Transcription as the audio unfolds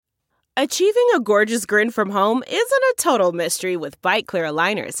Achieving a gorgeous grin from home isn't a total mystery with Byte Clear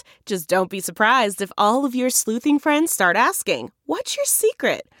aligners. Just don't be surprised if all of your sleuthing friends start asking, "What's your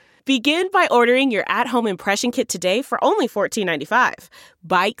secret?" Begin by ordering your at-home impression kit today for only $14.95.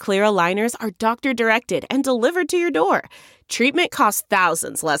 Byte Clear aligners are doctor-directed and delivered to your door. Treatment costs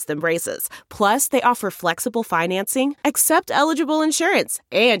thousands less than braces. Plus, they offer flexible financing, accept eligible insurance,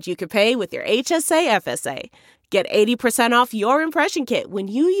 and you can pay with your HSA FSA. Get 80% off your impression kit when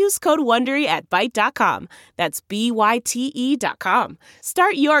you use code WONDERY at Byte.com. That's BYTE.com.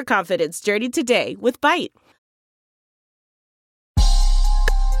 Start your confidence journey today with Byte.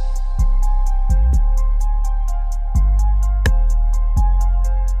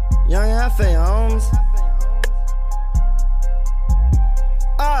 Young F.A. Holmes.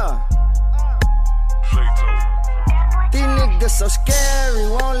 These niggas so scary,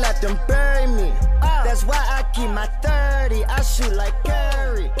 won't let them bury me. That's why I keep my 30, I shoot like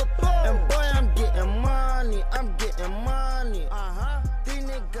Curry. And boy, I'm getting money, These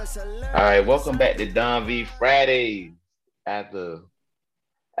niggas hilarious. All right, welcome back to Don V Fridays. After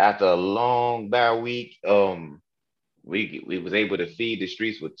a long bye week, we was able to feed the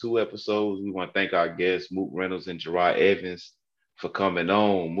streets with 2 episodes. We want to thank our guests, Mook Reynolds and Gerard Evans, for coming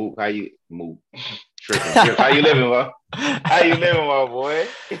on. Mook, how you tripping? How you living, bro? How you living, my boy?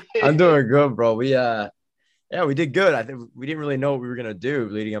 I'm doing good, bro. We did good. I think we didn't really know what we were gonna do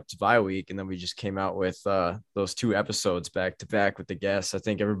leading up to bye week, and then we just came out with those 2 episodes back to back with the guests. I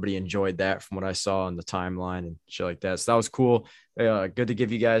think everybody enjoyed that from what I saw on the timeline and shit like that. So that was cool. Good to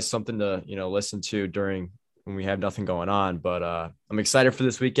give you guys something to listen to during when we have nothing going on. But I'm excited for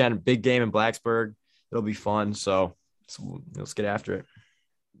this weekend. Big game in Blacksburg. It'll be fun. So let's get after it.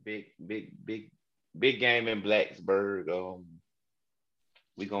 Big game in Blacksburg.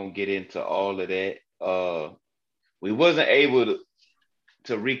 We're gonna get into all of that. We wasn't able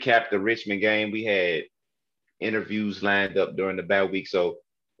to recap the Richmond game. We had interviews lined up during the bye week. So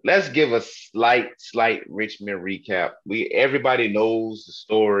let's give a slight Richmond recap. Everybody knows the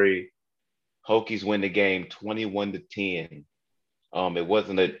story. Hokies win the game 21-10. It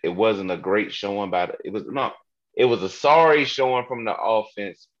wasn't a great showing by it was a sorry showing from the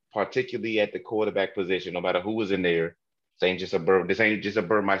offense, particularly at the quarterback position, no matter who was in there. This ain't just a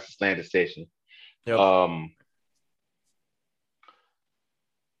Burmeister slander session. Yep.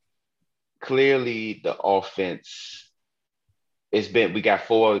 Clearly the offense, we got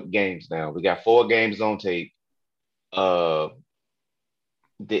 4 games now. We got 4 games on tape.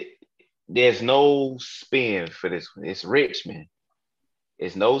 There's no spin for this one. It's Richmond.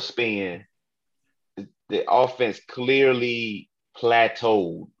 It's no spin. The offense clearly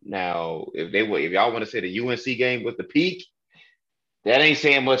plateaued. Now, if y'all want to say the UNC game was the peak, that ain't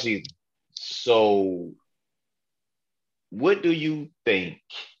saying much either. So, what do you think?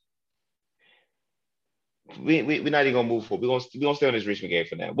 We're not even gonna move forward. We're gonna stay on this Richmond game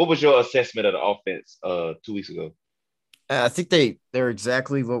for now. What was your assessment of the offense 2 weeks ago? I think they're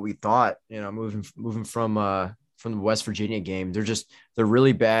exactly what we thought. Moving from the West Virginia game, they're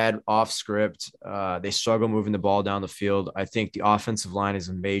really bad off script. They struggle moving the ball down the field. I think the offensive line is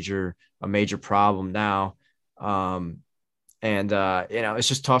a major problem now. It's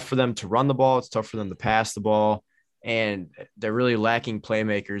just tough for them to run the ball. It's tough for them to pass the ball. And they're really lacking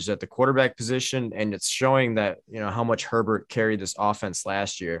playmakers at the quarterback position. And it's showing that, how much Herbert carried this offense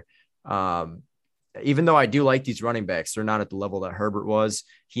last year. Even though I do like these running backs, they're not at the level that Herbert was.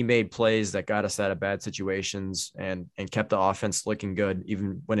 He made plays that got us out of bad situations and kept the offense looking good,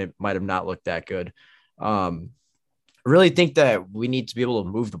 even when it might have not looked that good. I really think that we need to be able to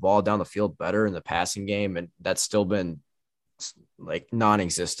move the ball down the field better in the passing game. And that's still been like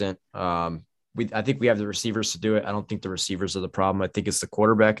non-existent. I think we have the receivers to do it. I don't think the receivers are the problem. I think it's the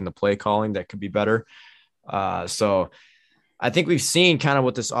quarterback and the play calling that could be better. So I think we've seen kind of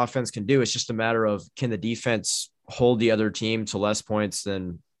what this offense can do. It's just a matter of, can the defense hold the other team to less points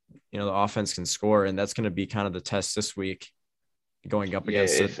than, the offense can score. And that's going to be kind of the test this week going up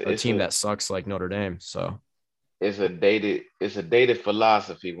against a team that sucks like Notre Dame. So it's a dated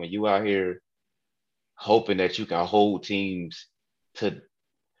philosophy when you out here hoping that you can hold teams to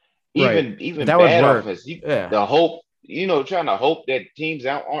even that bad would work. Offense. The hope, trying to hope that teams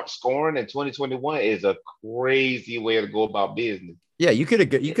aren't scoring in 2021 is a crazy way to go about business. Yeah, you could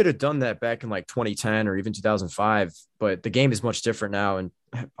have done that back in like 2010 or even 2005, but the game is much different now, and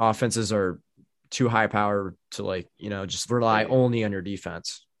offenses are too high power to just rely only on your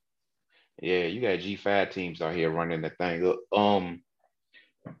defense. Yeah, you got G5 teams out here running the thing.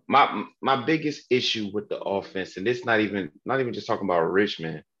 My biggest issue with the offense, and this not even just talking about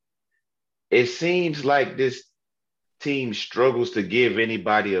Richmond, it seems like this team struggles to give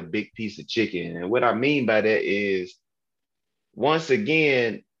anybody a big piece of chicken. And what I mean by that is, once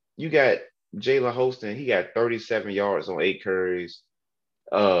again, you got Jalen Holston. He got 37 yards on 8 carries.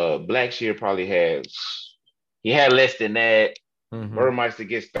 Blackshear probably had less than that. Burmeister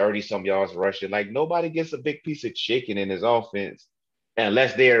gets 30 some yards rushing. Like, nobody gets a big piece of chicken in his offense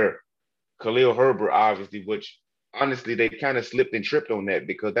unless they're Khalil Herbert, obviously, which honestly they kind of slipped and tripped on that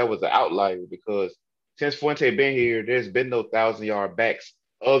because that was an outlier. Because since Fuente been here, there's been no 1,000-yard backs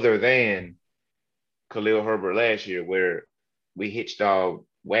other than Khalil Herbert last year, where we hitched our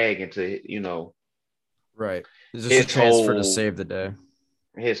wagon to, right. It's just a transfer to save the day.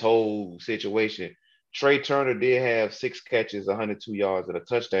 His whole situation. Trey Turner did have 6 catches, 102 yards, and a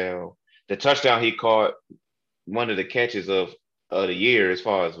touchdown. The touchdown he caught, one of the catches of the year as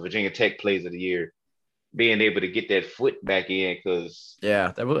far as Virginia Tech plays of the year, being able to get that foot back in because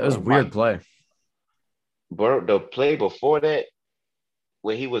that was a weird play. The play before that,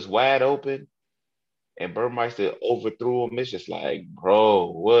 when he was wide open and Burmeister overthrew him, it's just like,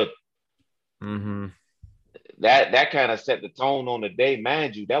 bro, what? That kind of set the tone on the day.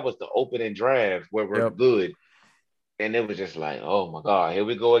 Mind you, that was the opening drive where we're good. And it was just like, oh my God, here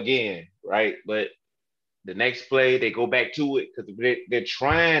we go again, right? But the next play, they go back to it because they're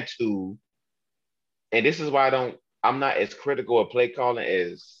trying to, and this is why I'm not as critical of play calling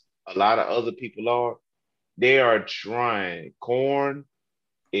as a lot of other people are. They are trying. Corn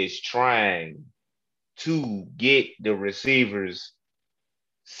is trying to get the receivers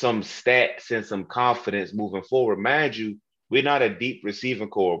some stats and some confidence moving forward. Mind you, we're not a deep receiving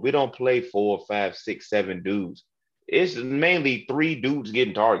core. We don't play 4, 5, 6, 7 dudes. It's mainly 3 dudes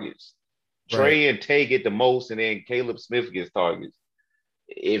getting targets. Right. Trey and Tay get the most, and then Caleb Smith gets targets.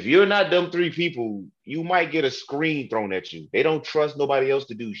 If you're not them 3 people, you might get a screen thrown at you. They don't trust nobody else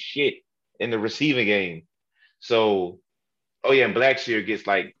to do shit in the receiving game. So, and Blackshear gets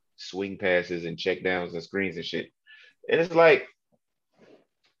like swing passes and check downs and screens and shit. And it's like,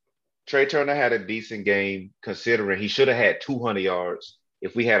 Trey Turner had a decent game considering he should have had 200 yards.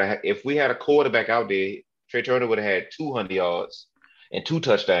 If we had a quarterback out there, Trey Turner would have had 200 yards and 2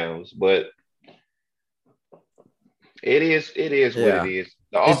 touchdowns. But it is what it is.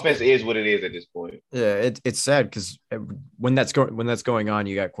 The offense is what it is at this point. Yeah, it's sad because when that's going on,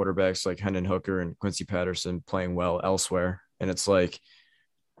 you got quarterbacks like Hendon Hooker and Quincy Patterson playing well elsewhere, and it's like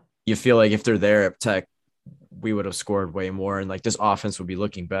you feel like if they're there at Tech, we would have scored way more, and like this offense would be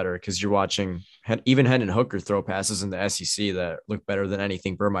looking better because you're watching even Hendon Hooker throw passes in the SEC that look better than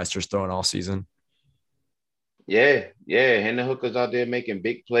anything Burmeister's thrown all season. Yeah. Hendon Hooker's out there making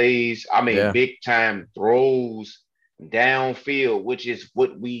big plays. I mean, big time throws downfield, which is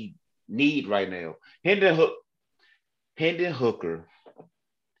what we need right now. Hendon Hooker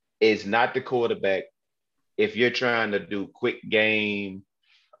is not the quarterback if you're trying to do quick game,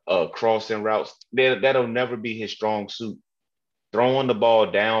 crossing routes. That'll never be his strong suit. Throwing the ball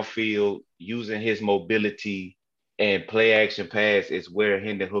downfield, using his mobility and play action pass is where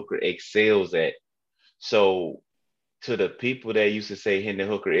Hendon Hooker excels at. So to the people that used to say Hendon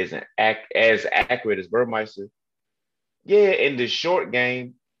Hooker isn't as accurate as Burmeister, in the short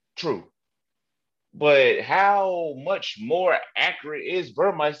game, true. But how much more accurate is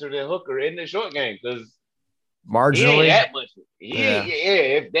Burmeister than Hooker in the short game? Because marginally, he ain't that much.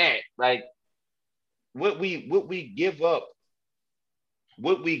 If that. Like what we gave up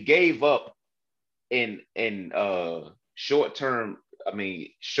in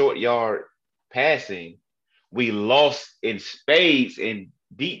short yard passing, we lost in spades in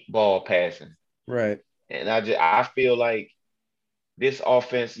deep ball passing. Right. And I feel like this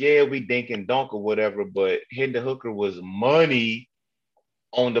offense, we dink and dunk or whatever, but Hendon Hooker was money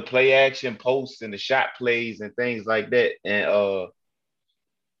on the play action posts and the shot plays and things like that. And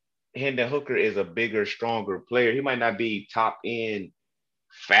Hendon Hooker is a bigger, stronger player. He might not be top end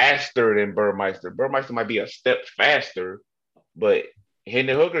faster than Burmeister. Burmeister might be a step faster, but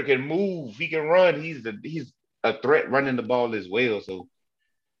Hendon Hooker can move. He can run. He's a threat running the ball as well. So,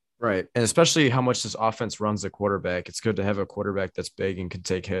 right. And especially how much this offense runs the quarterback. It's good to have a quarterback that's big and can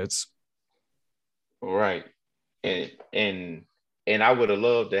take hits. Right. And I would have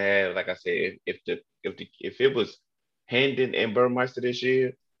loved to have, like I said, if it was Hendon and Burmeister this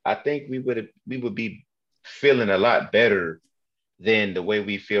year, I think we would be feeling a lot better than the way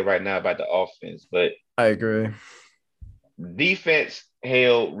we feel right now about the offense. But I agree. Defense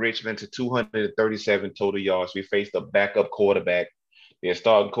held Richmond to 237 total yards. We faced a backup quarterback. Their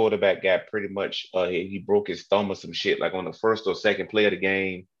starting quarterback got pretty much he broke his thumb or some shit like on the first or second play of the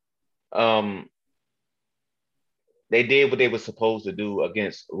game. They did what they were supposed to do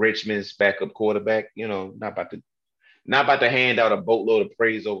against Richmond's backup quarterback. Not about to Not about to hand out a boatload of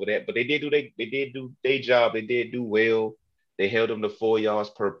praise over that, but they did do their job. They did do well. They held them to 4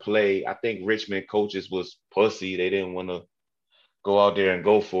 yards per play. I think Richmond coaches was pussy. They didn't want to go out there and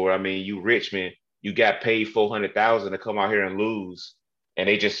go for it. I mean, you Richmond, you got paid $400,000 to come out here and lose, and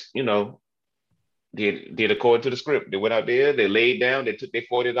they just did according to the script. They went out there, they laid down, they took their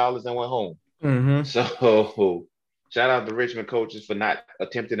 $40 and went home. Mm-hmm. So shout out to Richmond coaches for not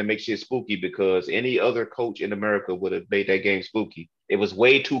attempting to make shit spooky, because any other coach in America would have made that game spooky. It was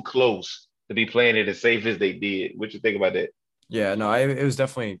way too close to be playing it as safe as they did. What you think about that? Yeah, no, it was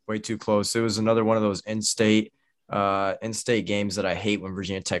definitely way too close. It was another one of those in-state games that I hate when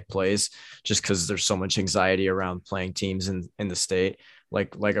Virginia Tech plays, just because there's so much anxiety around playing teams in the state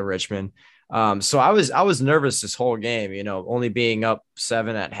like a Richmond. So I was nervous this whole game, only being up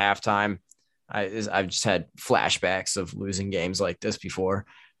 7 at halftime. I've just had flashbacks of losing games like this before.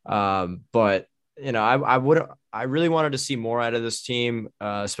 But I really wanted to see more out of this team,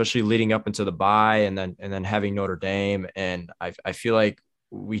 especially leading up into the bye and then having Notre Dame. And I feel like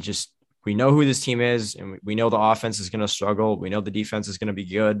we know who this team is, and we know the offense is going to struggle. We know the defense is going to be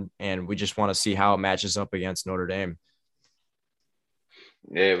good, and we just want to see how it matches up against Notre Dame.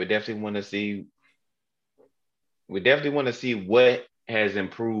 Yeah, we definitely want to see what has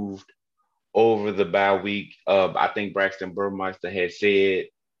improved over the bye week. I think Braxton Burmeister had said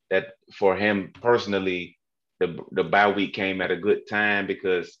that for him personally, the bye week came at a good time,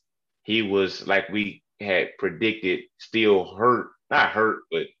 because he was, like we had predicted, still not hurt,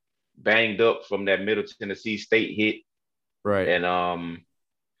 but banged up from that Middle Tennessee State hit. Right. And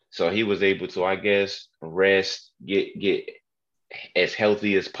so he was able to, I guess, rest, get as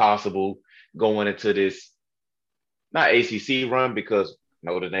healthy as possible going into this, not ACC run, because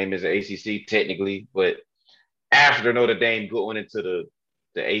Notre Dame is an ACC technically, but after Notre Dame going into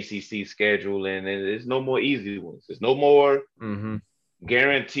the ACC schedule, and there's no more easy ones. There's no more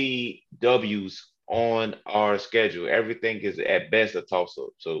guaranteed W's on our schedule. Everything is at best a toss-up.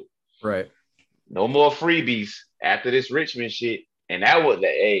 So right, no more freebies after this Richmond shit. And that was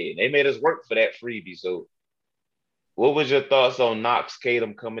they made us work for that freebie. So what was your thoughts on Knox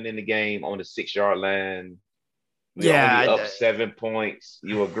Kadum coming in the game on the 6-yard line? We're only up 7 points.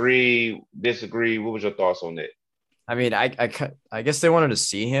 You agree, disagree? What was your thoughts on that? I mean, I guess they wanted to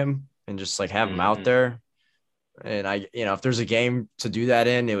see him and just like have him out there. And if there's a game to do that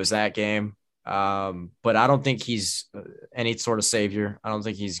in, it was that game. But I don't think he's any sort of savior. I don't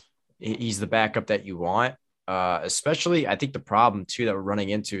think he's the backup that you want. Especially, I think the problem too that we're running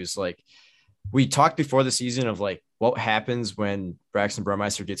into is, like, we talked before the season of like what happens when Braxton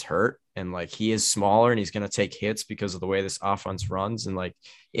Burmeister gets hurt, and like he is smaller and he's going to take hits because of the way this offense runs. And like,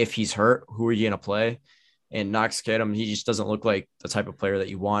 if he's hurt, who are you going to play? And Knox Kadum, he just doesn't look like the type of player that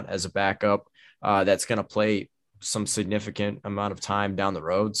you want as a backup that's going to play some significant amount of time down the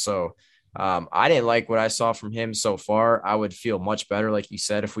road. So I didn't like what I saw from him so far. I would feel much better, like you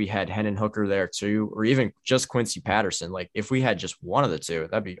said, if we had Hendon Hooker there too, or even just Quincy Patterson. Like if we had just one of the two,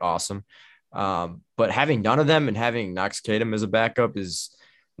 that'd be awesome. But having none of them and having Knox Kadum as a backup is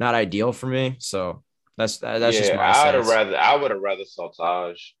not ideal for me. So that's just my sense. I would have rather saw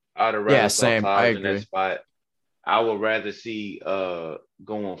Taj. I'd have rather saw same. Taj in that spot. I would rather see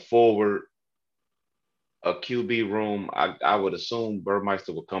going forward a QB room. I would assume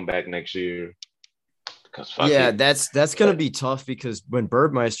Burmeister will come back next year. That's gonna be tough, because when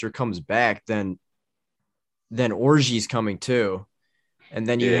Burmeister comes back, then Orji's coming too. And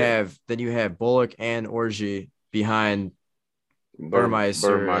then you have Bullock and Orji behind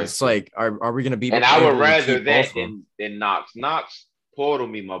Burmeister. It's like, are we going to be? And I would rather that than Knox. Knox, portal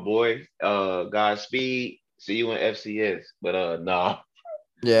me, my boy. Godspeed. See you in FCS. But no.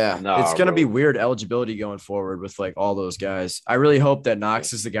 Yeah, it's going to be weird eligibility going forward with like all those guys. I really hope that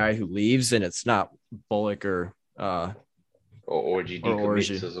Knox is the guy who leaves, and it's not Bullock or Orji.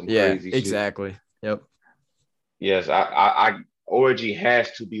 Yeah, exactly. Yep. Yes, Orji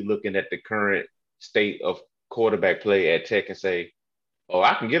has to be looking at the current state of quarterback play at Tech and say, oh,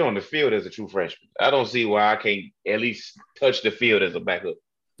 I can get on the field as a true freshman. I don't see why I can't at least touch the field as a backup.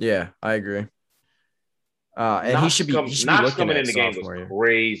 Yeah, I agree. And Knox he should be coming in the game was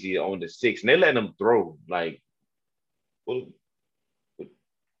crazy on the 6, and they letting him throw. Like, well,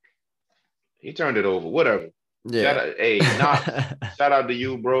 he turned it over. Whatever. Yeah. Shout out to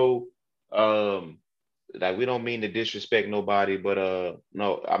you, bro. Like, we don't mean to disrespect nobody, but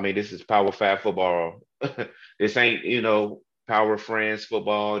no, I mean, this is Power 5 football. This ain't, Power Friends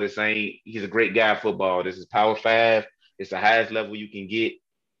football. This ain't, he's a great guy football. This is Power 5. It's the highest level you can get.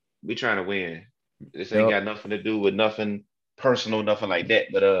 We trying to win. This ain't got nothing to do with nothing personal, nothing like that.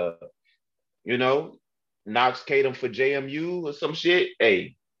 But Knox Tatum for JMU or some shit.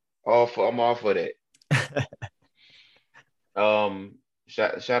 Hey, I'm all for that.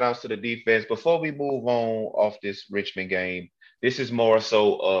 Shout outs to the defense. Before we move on off this Richmond game, this is more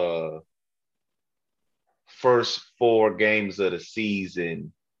so first 4 games of the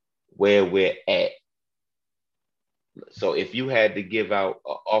season where we're at. So if you had to give out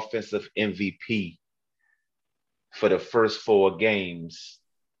an offensive MVP for the first 4 games,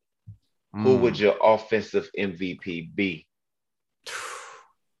 who would your offensive MVP be?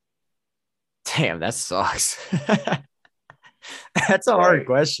 Damn, that sucks. That's a hard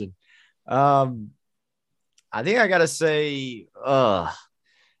question. I think I gotta say,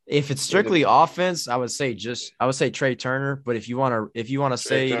 if it's strictly offense, I would say Trey Turner. But if you want to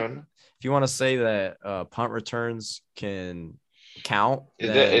say that punt returns can count,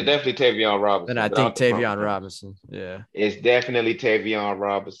 it's definitely Tavion Robinson. Then I think Tavion Robinson. Yeah, it's definitely Tavion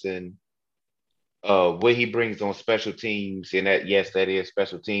Robinson. What he brings on special teams, and that is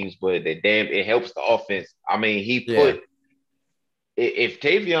special teams, but it helps the offense. I mean, if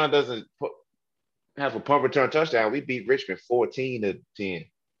Tavion doesn't have a punt return touchdown, we beat Richmond 14-10.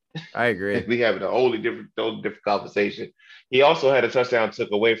 I agree. We have a totally different conversation. He also had a touchdown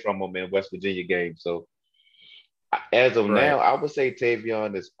took away from him in West Virginia game. So as of now, I would say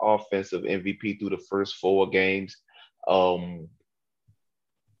Tavion is offensive MVP through the first 4 games.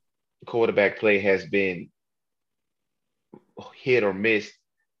 Quarterback play has been hit or miss,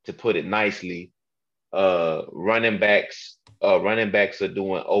 to put it nicely. Running backs are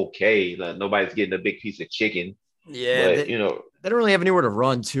doing okay. Like, nobody's getting a big piece of chicken. Yeah, but they don't really have anywhere to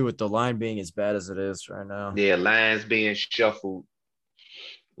run to, with the line being as bad as it is right now. Yeah, line's being shuffled.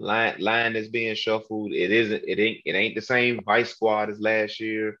 Line is being shuffled. It ain't the same Vice squad as last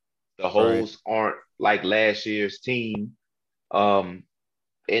year. The holes aren't like last year's team. And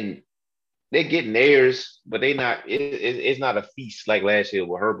they're getting theirs, but they not. It's not a feast like last year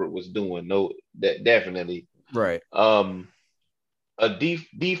what Herbert was doing. No, definitely. Right. A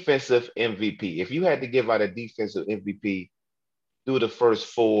defensive MVP. If you had to give out a defensive MVP through the first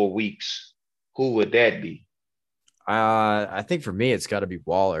 4 weeks, who would that be? I think for me, it's got to be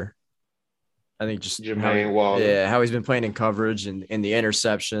Waller. I think just Jermaine Waller. Yeah, how he's been playing in coverage and in the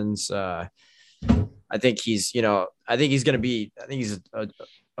interceptions. I think he's going to be. I think he's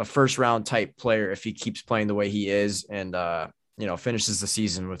a first round type player if he keeps playing the way he is, and finishes the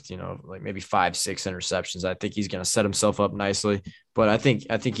season with like maybe 5-6 interceptions. I think he's going to set himself up nicely. But I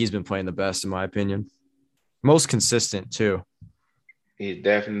think he's been playing the best in my opinion. Most consistent too. He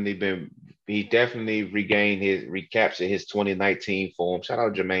definitely recaptured his 2019 form. Shout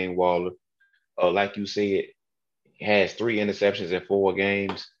out Jermaine Waller. Like you said, he has 3 interceptions in 4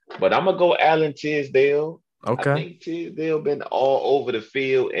 games. But I'm gonna go Alan Tisdale. Okay. I think Tisdale been all over the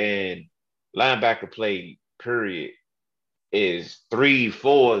field, and linebacker play, period, is 3,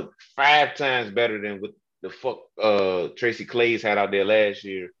 4, 5 times better than what the fuck Tracy Claeys had out there last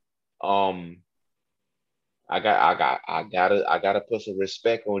year. I gotta put some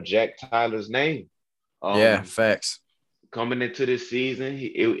respect on Jack Tyler's name. Yeah, facts. Coming into this season,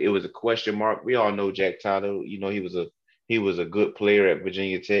 it was a question mark. We all know Jack Tyler. He was a good player at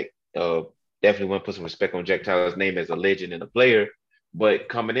Virginia Tech. Definitely want to put some respect on Jack Tyler's name as a legend and a player. But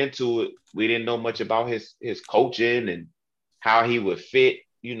coming into it, we didn't know much about his coaching and how he would fit,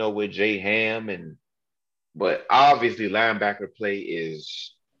 with Jay Ham. But obviously linebacker play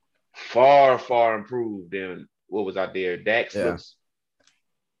is far, far improved than what was out there. Dax looks,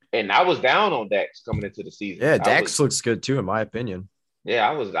 and I was down on Dax coming into the season. Yeah, Dax looks good too, in my opinion. Yeah,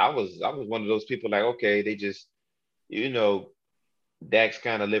 I was one of those people like, okay, they just, Dax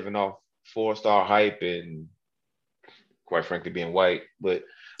kind of living off 4-star hype and quite frankly being white, but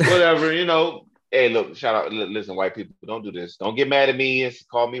whatever, Hey, look, shout out, listen, white people, don't do this. Don't get mad at me and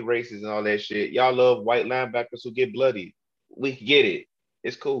call me racist and all that shit. Y'all love white linebackers who get bloody. We get it.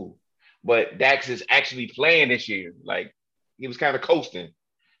 It's cool. But Dax is actually playing this year. Like, he was kind of coasting,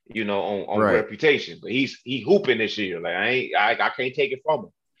 on reputation. But he hooping this year. Like, I can't take it from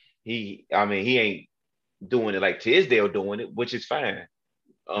him. He ain't doing it like Tisdale doing it, which is fine.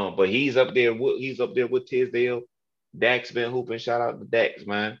 But he's up there with Tisdale. Dax been hooping. Shout out to Dax,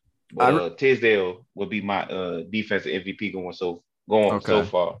 man. But Tisdale would be my defensive MVP going so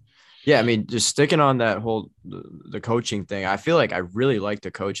far. Yeah, I mean, just sticking on that whole the coaching thing, I feel like I really like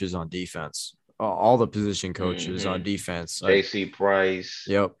the coaches on defense. All the position coaches on defense. J.C. Price.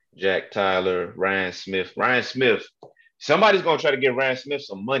 Yep. Jack Tyler, Ryan Smith. Somebody's gonna try to give Ryan Smith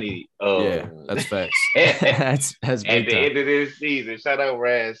some money. Yeah, that's facts. that's at the end of this season. Shout out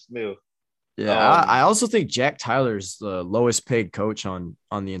Ryan Smith. Yeah, I also think Jack Tyler's the lowest paid coach on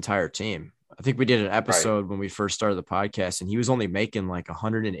the entire team. I I think we did an Right. episode when we first started the podcast, and he was only making like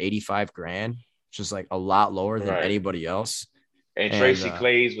 185 grand, which is like a lot lower than Right. anybody else. And And Tracy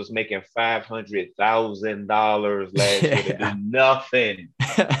Claeys was making $500,000 last year to do nothing.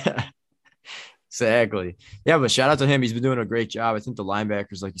 exactly. Yeah, but shout out to him. He's been doing a great job. I think the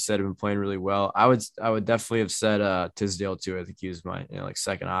linebackers, like you said, have been playing really well. I would definitely have said Tisdale too. I think he was my like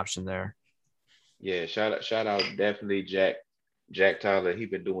second option there. Yeah, shout out definitely Jack Tyler. He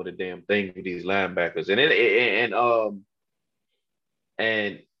been doing the damn thing with these linebackers.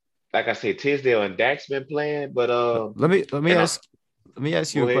 And like I said, Tisdale and Dak's been playing, but Let me ask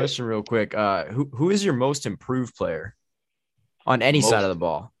you go a ahead. question real quick. Who is your most improved player on any side of the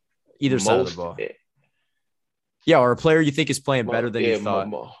ball? Either side of the ball. Yeah, or a player you think is playing better than you thought.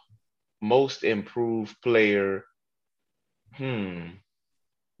 Most improved player.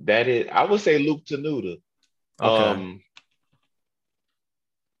 That is, I would say Luke Tenuta. Okay.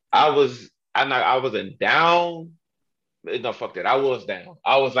 I wasn't down. No, fuck that. I was down.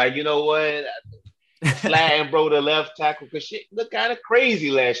 I was like, you know what? Slatting, bro, the left tackle, because shit looked kind of crazy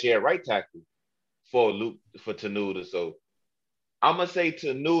last year at right tackle for Tenuta. So I'm gonna say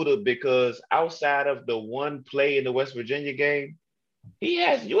Tenuta because outside of the one play in the West Virginia game, you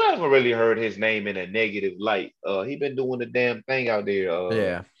haven't really heard his name in a negative light. He been doing the damn thing out there.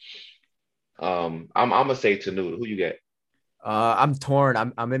 Yeah. I'm gonna say Tenuta. Who you got? I'm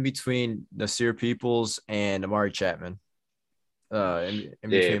torn. I'm in between Nasir Peoples and Amari Chapman. In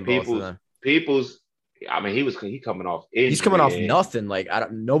between both of them. Peoples. I mean, he coming off injury. He's coming off nothing. Like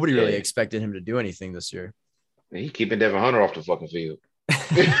nobody really expected him to do anything this year. He keeping Devin Hunter off the fucking field.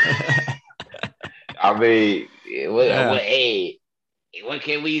 I mean, what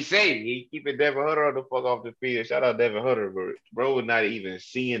can we say? He keeping Devin Hunter on the fuck off the field. Shout out Devin Hunter, bro was not even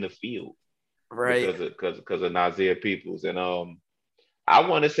seeing the field, right? Because of Nasir Peoples, and I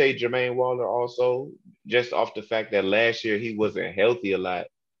want to say Jermaine Waller also, just off the fact that last year he wasn't healthy a lot,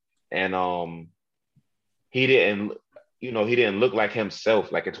 and he didn't look like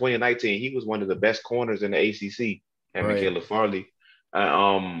himself. Like in 2019, he was one of the best corners in the ACC, and Caleb Farley.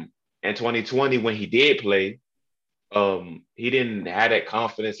 In 2020, when he did play, he didn't have that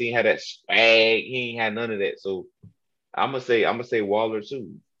confidence. He had that swag. He ain't had none of that. So I'm gonna say Waller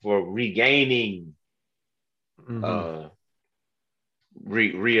too for regaining,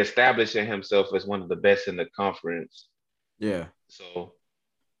 reestablishing himself as one of the best in the conference. Yeah. So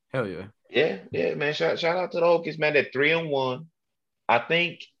hell yeah. Yeah, man. Shout out to the Hokies, man. They're 3-1. I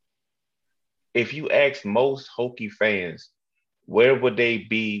think if you ask most Hokie fans, where would they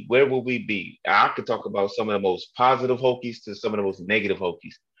be? Where would we be? I could talk about some of the most positive Hokies to some of the most negative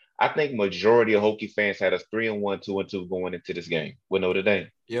Hokies. I think majority of Hokie fans had us 3-1, 2-2 going into this game with Notre Dame.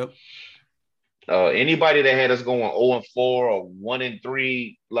 Yep. Anybody that had us going 0-4 or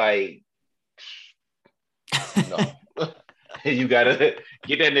 1-3, like, no. You gotta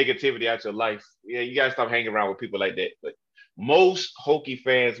get that negativity out your life. Yeah, you gotta stop hanging around with people like that. But most Hokie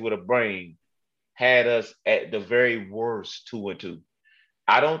fans with a brain had us at the very worst 2-2.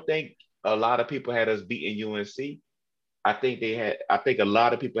 I don't think a lot of people had us beating UNC. I think a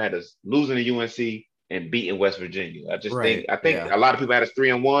lot of people had us losing to UNC and beating West Virginia. I think a lot of people had us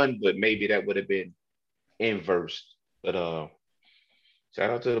 3-1, but maybe that would have been inverse. But shout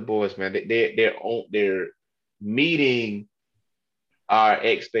out to the boys, man. They're meeting our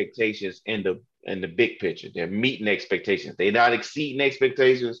expectations in the big picture. They're meeting expectations. They're not exceeding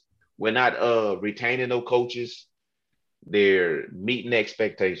expectations. We're not retaining no coaches. They're meeting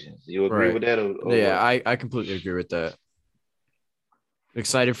expectations. You agree with that? I completely agree with that.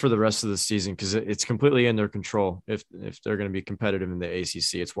 Excited for the rest of the season because it's completely in their control. If they're going to be competitive in the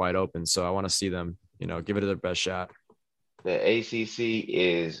ACC, it's wide open. So I want to see them, give it their best shot. The ACC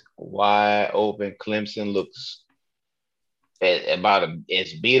is wide open. Clemson looks about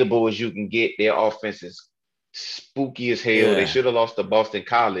as beatable as you can get. Their offense is spooky as hell. Yeah. They should have lost to Boston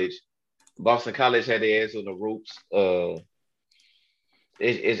College. Boston College had their ass on the ropes.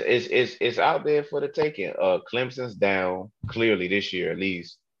 It's out there for the taking. Clemson's down clearly this year at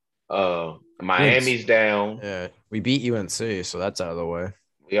least. Miami's down. Yeah, we beat UNC, so that's out of the way.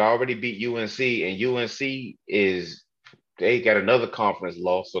 We already beat UNC, and UNC they got another conference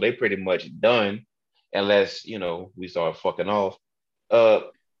loss, so they pretty much done. Unless, we start fucking off.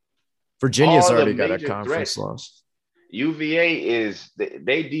 Virginia's already got a conference loss. UVA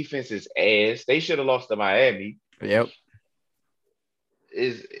their defense is ass. They should have lost to Miami. Yep.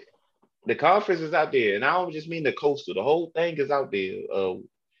 The conference is out there, and I don't just mean the coastal. The whole thing is out there.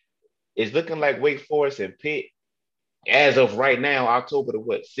 It's looking like Wake Forest and Pitt, as of right now, October the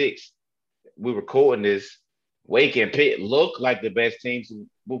 6th. We're recording this. Wake and Pitt look like the best teams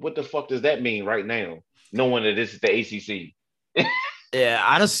what the fuck does that mean right now? Knowing that this is the ACC. Yeah,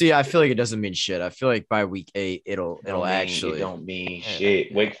 honestly, I feel like it doesn't mean shit. I feel like by week 8, it'll It actually don't mean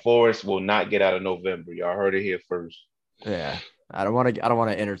shit. Wake Forest will not get out of November. Y'all heard it here first. Yeah. I don't want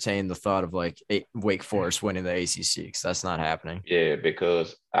to entertain the thought of like Wake Forest winning the ACC because that's not happening. Yeah,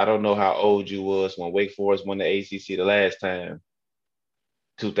 because I don't know how old you was when Wake Forest won the ACC the last time,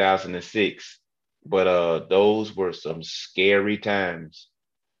 2006. But those were some scary times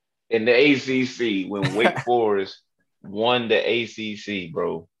in the ACC when Wake Forest won the ACC,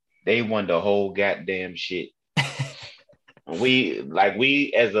 bro. They won the whole goddamn shit.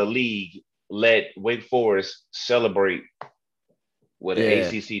 We as a league let Wake Forest celebrate with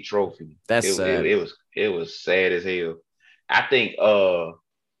an ACC trophy. That's sad. It was sad as hell. I think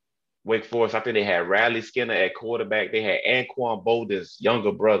Wake Forest, I think they had Riley Skinner at quarterback. They had Anquan Boldin's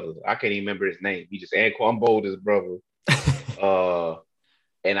younger brother. I can't even remember his name. He just Anquan Boldin's brother.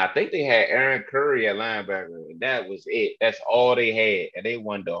 And I think they had Aaron Curry at linebacker. And that was it. That's all they had. And they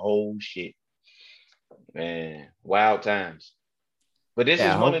won the whole shit. Man, wild times. But this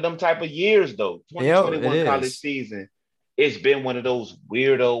is one of them type of years, though. 2021 college season. It's been one of those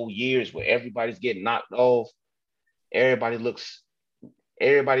weirdo years where everybody's getting knocked off. Everybody looks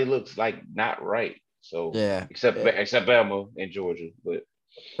like not right. So except Bama and Georgia, but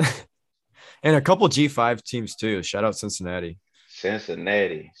and a couple G5 teams too. Shout out Cincinnati. Shout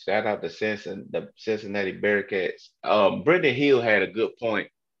out to the Cincinnati Bearcats. Brendan Hill had a good point.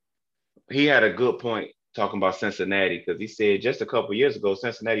 He had a good point talking about Cincinnati because he said just a couple years ago,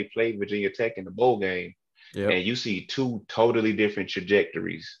 Cincinnati played Virginia Tech in the bowl game. Yep. And you see two totally different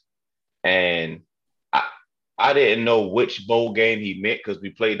trajectories. And I didn't know which bowl game he meant because we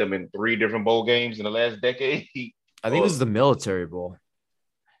played them in 3 different bowl games in the last decade. I think it was the Military Bowl.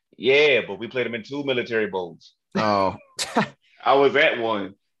 Yeah, but we played them in 2 military bowls. Oh. I was at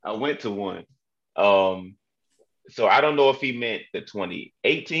one. I went to one. So I don't know if he meant the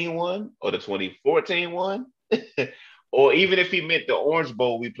 2018 one or the 2014 one. Or even if he meant the Orange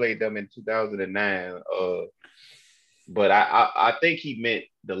Bowl, we played them in 2009. But I think he meant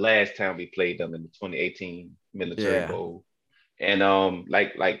the last time we played them in the 2018 Military Bowl. And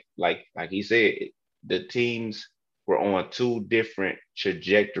like he said, the teams were on 2 different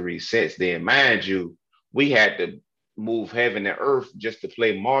trajectories since then. Mind you, we had to move heaven and earth just to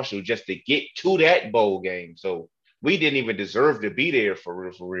play Marshall, just to get to that bowl game. So we didn't even deserve to be there for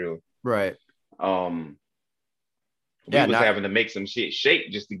real. Right. We was having to make some shit shake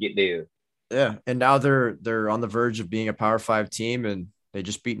just to get there. Yeah, and now they're on the verge of being a Power 5 team, and they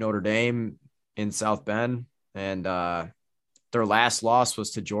just beat Notre Dame in South Bend, and their last loss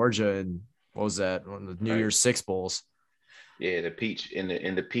was to Georgia, and what was that? One of the New Year's Six bowls. Yeah, the Peach in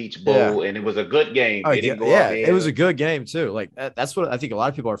the Peach Bowl, and it was a good game. Oh, it was a good game too. Like that's what I think a lot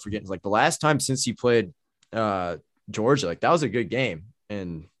of people are forgetting. Is like the last time since he played Georgia, like that was a good game,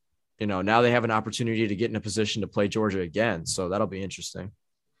 and now they have an opportunity to get in a position to play Georgia again. So that'll be interesting.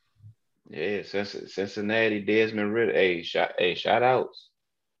 Yeah, Cincinnati, Desmond Ridder. Hey, shout outs.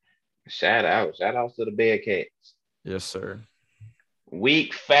 Shout outs to the Bearcats. Yes, sir.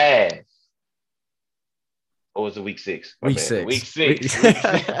 Week 5. Or was it week 6? Week 6. Week 6.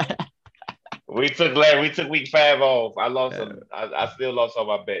 We took week 5 off. I lost some. I still lost all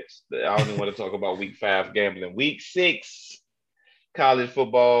my bets. I don't even want to talk about week 5 gambling. Week 6, college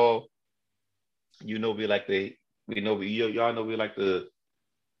football. Y'all know we like to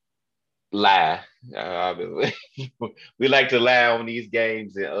lie. We like to lie on these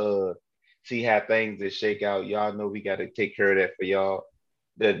games and see how things shake out. Y'all know we got to take care of that for y'all.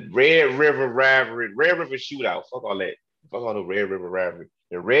 The Red River rivalry, Red River shootout. Fuck all that. Fuck all the Red River rivalry.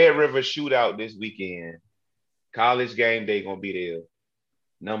 The Red River shootout this weekend. College game day gonna be there.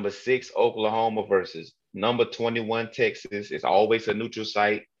 Number 6 Oklahoma versus number 21 Texas. It's always a neutral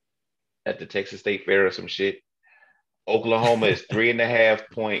site at the Texas State Fair or some shit. Oklahoma is 3.5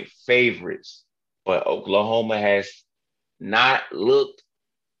 point favorites, but Oklahoma has not looked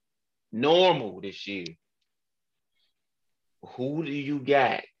normal this year. Who do you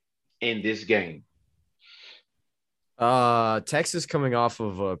got in this game? Texas coming off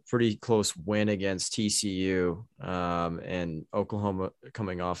of a pretty close win against TCU, and Oklahoma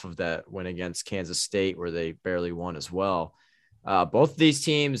coming off of that win against Kansas State where they barely won as well. Both of these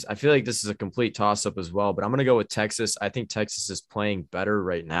teams, I feel like this is a complete toss-up as well, but I'm going to go with Texas. I think Texas is playing better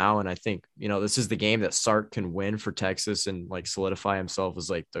right now, and I think, this is the game that Sark can win for Texas and, like, solidify himself as,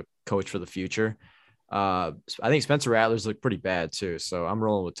 like, the coach for the future. I think Spencer Rattlers look pretty bad, too, so I'm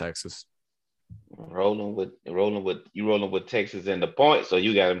rolling with Texas. Rolling with Texas in the point, so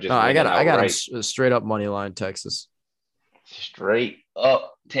you got them just. No, I got him straight up money line Texas. Straight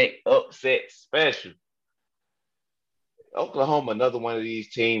Tech upset special. Oklahoma, another one of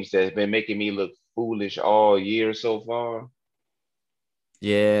these teams that's been making me look foolish all year so far.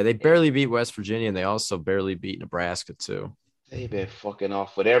 Yeah, they barely beat West Virginia, and they also barely beat Nebraska too. They've been fucking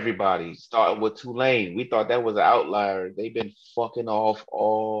off with everybody, starting with Tulane. We thought that was an outlier. They've been fucking off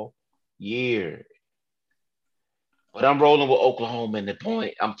all year. But I'm rolling with Oklahoma in the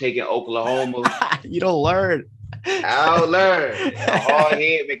point. I'm taking Oklahoma. You don't learn. I'll learn. A hard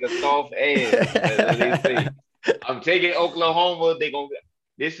head make a soft ass. That's what they say. I'm taking Oklahoma.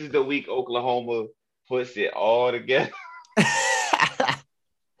 This is the week Oklahoma puts it all together.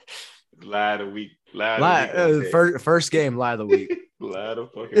 Lie of the week. First game, lie of the week. Lie of the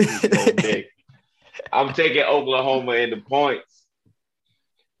fucking week. I'm taking Oklahoma in the points.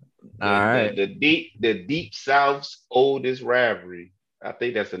 All right. The Deep South's oldest rivalry. I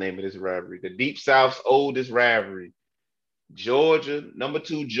think that's the name of this rivalry. The Deep South's oldest rivalry. Georgia, number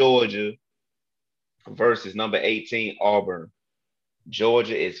 2 Georgia versus number 18 Auburn.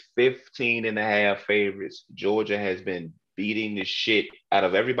 Georgia is 15.5 favorites. Georgia has been beating the shit out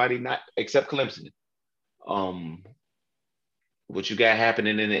of everybody, not except Clemson. What you got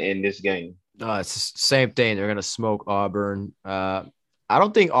happening in this game? It's the same thing. They're gonna smoke Auburn. I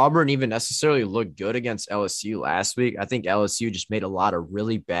don't think Auburn even necessarily looked good against LSU last week. I think LSU just made a lot of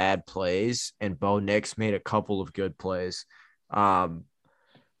really bad plays, and Bo Nix made a couple of good plays. I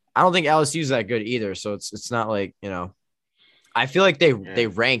don't think LSU's that good either, so it's not like, I feel like they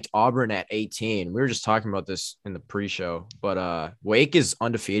ranked Auburn at 18. We were just talking about this in the pre-show, but Wake is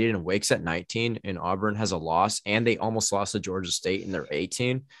undefeated and Wake's at 19, and Auburn has a loss, and they almost lost to Georgia State and they're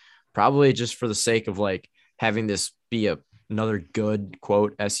 18. Probably just for the sake of like having this be another good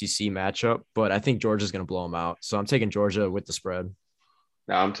quote SEC matchup, but I think Georgia's going to blow them out. So I'm taking Georgia with the spread.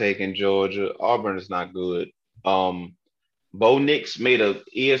 Now I'm taking Georgia. Auburn is not good. Bo Nix made a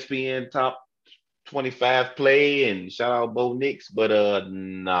ESPN top 25 play, and shout out Bo Nix, but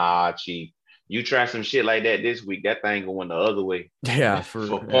nah, Chief. You try some shit like that this week, that thing going the other way. Yeah, for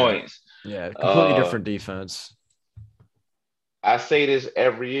points. Yeah, completely different defense. I say this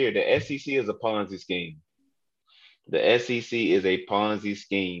every year. The SEC is a Ponzi scheme. The SEC is a Ponzi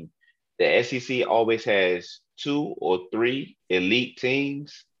scheme. The SEC always has 2 or 3 elite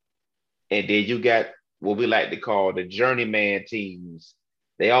teams, and then you got what we like to call the journeyman teams.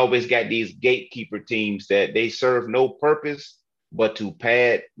 They always got these gatekeeper teams that they serve no purpose but to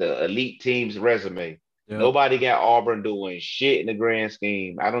pad the elite team's resume. Yep. Nobody got Auburn doing shit in the grand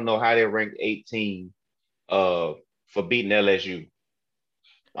scheme. I don't know how they ranked 18 for beating LSU.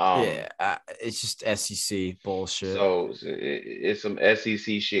 It's just SEC bullshit. So it's some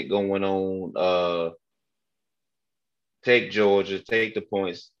SEC shit going on. Take Georgia, take the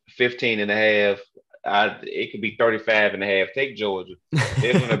points, 15.5. It could be 35.5. Take Georgia.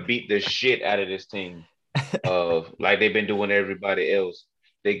 They're gonna beat the shit out of this team, like they've been doing everybody else.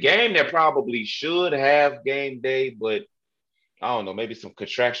 The game that probably should have game day, but I don't know, maybe some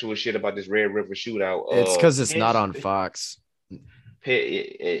contractual shit about this Red River shootout. It's because it's not on Fox.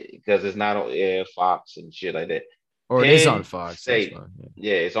 Because it's not on Fox and shit like that. Or it is on Fox.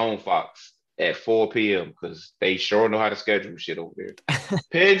 Yeah, it's on Fox at 4 p.m. because they sure know how to schedule shit over there.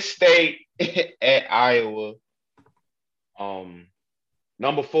 Penn State at Iowa.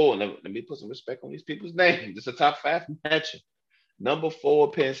 Number 4. Let me put some respect on these people's names. It's a top 5 matchup. Number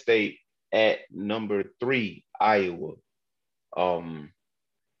 4, Penn State at number 3, Iowa.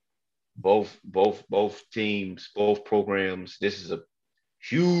 Both teams, both programs. This is a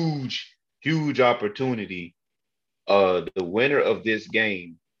huge opportunity. The winner of this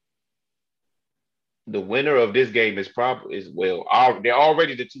game is they're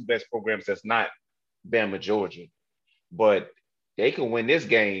already the 2 best programs. That's not Bama, Georgia, but they can win this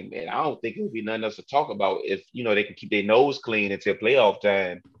game, and I don't think it'll be nothing else to talk about if they can keep their nose clean until playoff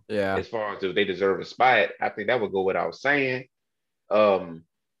time. Yeah, as far as if they deserve a spot, I think that would go without saying. I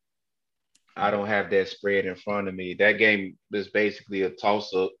don't have that spread in front of me. That game is basically a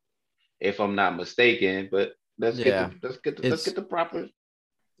toss-up, if I'm not mistaken. But let's get the proper.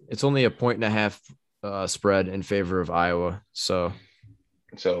 It's only a 1.5 spread in favor of Iowa. So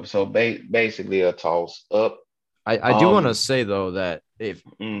basically a toss-up. I do want to say though that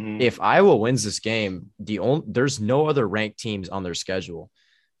if Iowa wins this game, there's no other ranked teams on their schedule.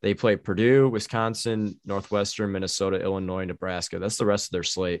 They play Purdue, Wisconsin, Northwestern, Minnesota, Illinois, Nebraska. That's the rest of their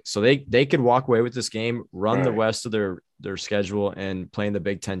slate. So they could walk away with this game, run the rest of their schedule, and play in the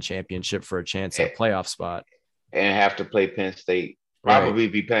Big Ten championship for a chance at a playoff spot. And have to play Penn State. Probably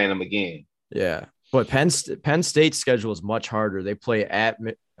be playing them again. Yeah. But Penn State's schedule is much harder. They play at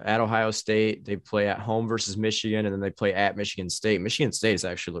at Ohio State. They play at home versus Michigan, and then they play at Michigan State. Michigan State has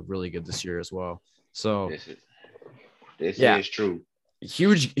actually looked really good this year as well. So this is true.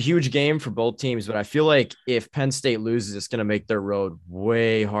 Huge game for both teams, but I feel like if Penn State loses, it's going to make their road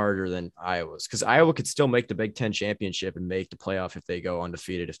way harder than Iowa's, because Iowa could still make the Big Ten championship and make the playoff if they go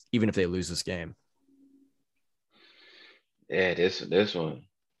undefeated, even if they lose this game. Yeah, this one,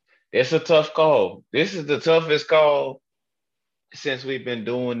 it's a tough call. This is the toughest call since we've been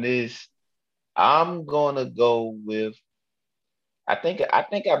doing this. I'm gonna go with. I think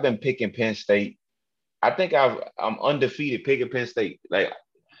I've been picking Penn State. I think I'm undefeated picking Penn State. Like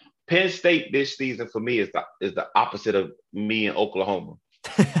Penn State this season for me is the opposite of me in Oklahoma.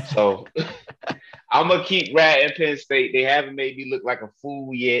 So I'm gonna keep riding Penn State. They haven't made me look like a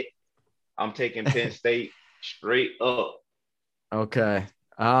fool yet. I'm taking Penn State straight up. Okay.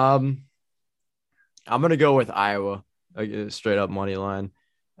 I'm gonna go with Iowa. Straight up money line.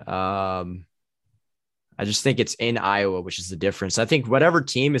 I just think it's in Iowa, which is the difference. I think whatever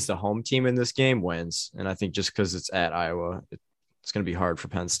team is the home team in this game wins. And I think just because it's at Iowa, it's going to be hard for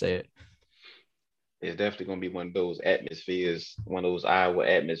Penn State. It's definitely going to be one of those atmospheres, one of those Iowa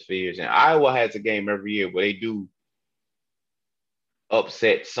atmospheres. And Iowa has a game every year where they do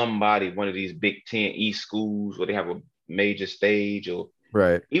upset somebody, one of these Big Ten East schools where they have a major stage, or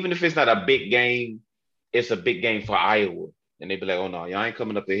right. Even if it's not a big game, it's a big game for Iowa. And they be like, oh no, y'all ain't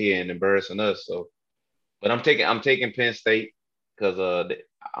coming up to here and embarrassing us. So, but I'm taking Penn State because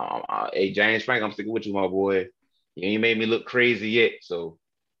hey, James Frank, I'm sticking with you, my boy. You ain't made me look crazy yet, so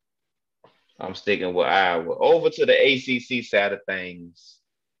I'm sticking with Iowa. Over to the ACC side of things,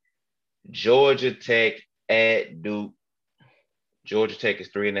 Georgia Tech at Duke. Georgia Tech is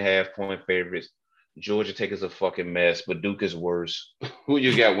 3.5-point favorites. Georgia Tech is a fucking mess, but Duke is worse. Who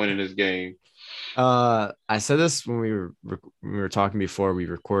you got winning this game? I said this when we were talking before we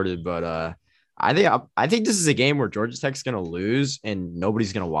recorded, but I think this is a game where Georgia Tech's going to lose and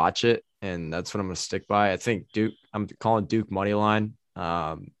nobody's going to watch it, and that's what I'm going to stick by. I think Duke. I'm calling Duke money line.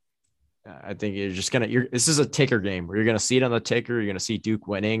 I think you're just this is a ticker game where you're going to see it on the ticker. You're going to see Duke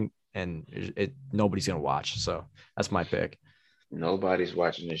winning, and nobody's going to watch. So that's my pick. Nobody's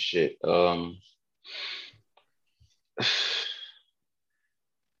watching this shit. I'm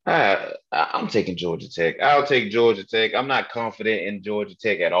taking Georgia Tech. I'll take Georgia Tech. I'm not confident in Georgia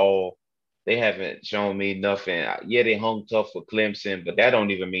Tech at all. They haven't shown me nothing. Yeah, they hung tough for Clemson, but that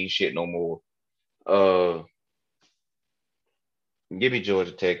don't even mean shit no more. Give me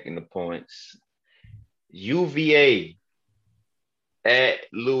Georgia Tech in the points. UVA at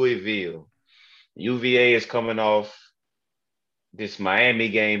Louisville. UVA is coming off this Miami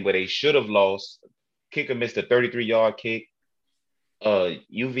game where they should have lost. Kicker missed a 33-yard kick.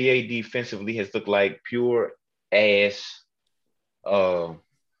 UVA defensively has looked like pure ass. But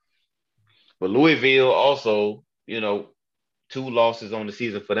Louisville also, 2 losses on the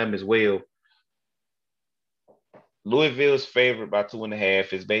season for them as well. Louisville's favored by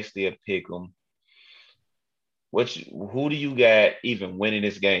 2.5 is basically a pick 'em. Who do you got even winning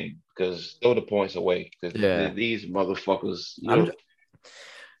this game? Because throw the points away. Because these motherfuckers.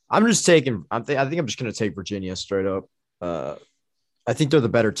 I'm just taking. I think I'm just going to take Virginia straight up. I think they're the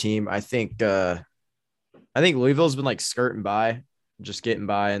better team. I think Louisville's been like skirting by, just getting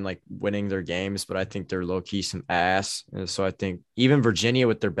by and like winning their games, but I think they're low key some ass. And so I think even Virginia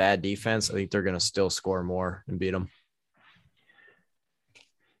with their bad defense, I think they're going to still score more and beat them.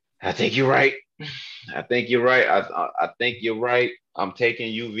 I think you're right. I think you're right. I'm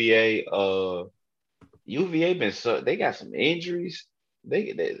taking UVA. UVA they got some injuries.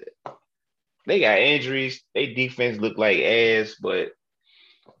 They got injuries. Their defense look like ass, but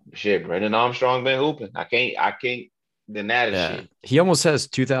shit, Brendan Armstrong been hooping. I can't deny that shit. He almost has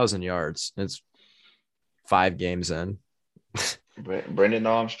 2,000 yards. It's 5 games in. Brendan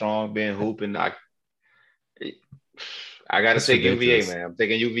Armstrong been hooping. I got to take ridiculous. UVA, man. I'm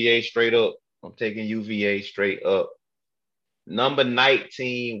taking UVA straight up. Number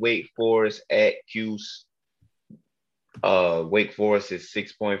 19, Wake Forest at Cuse. Wake Forest is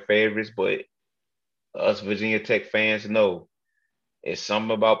 6-point favorites, but us Virginia Tech fans know it's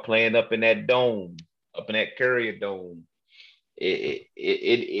something about playing up in that dome, up in that Courier Dome.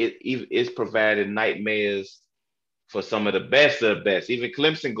 It's provided nightmares for some of the best of the best. Even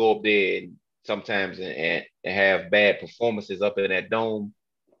Clemson go up there sometimes and have bad performances up in that dome.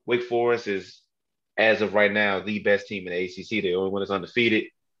 Wake Forest is, as of right now, the best team in the ACC. They're the only one that's undefeated.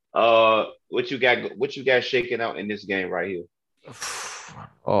 What you got shaking out in this game right here?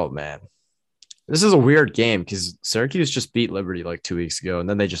 Oh man, this is a weird game because Syracuse just beat Liberty like 2 weeks ago, and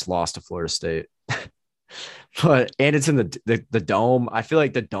then they just lost to Florida State. But and it's in the dome. I feel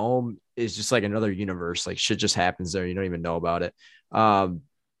like the dome is just like another universe. Like shit just happens there. You don't even know about it.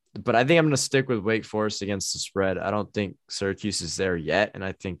 But I think I'm gonna stick with Wake Forest against the spread. I don't think Syracuse is there yet, and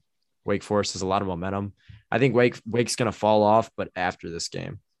I think Wake Forest has a lot of momentum. I think Wake's gonna fall off, but after this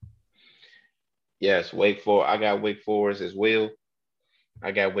game. Yes, Wake Forest. I got Wake Forest as well.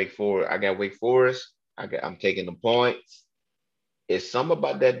 I got Wake Forest. I'm taking the points. It's something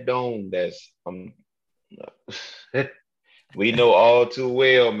about that dome that's we know all too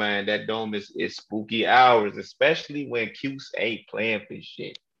well, man. That dome is spooky hours, especially when Cuse ain't playing for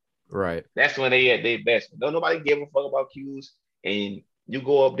shit. Right. That's when they at their best. Don't nobody give a fuck about Cuse, and you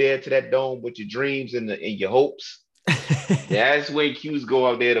go up there to that dome with your dreams and your hopes. That's when Q's go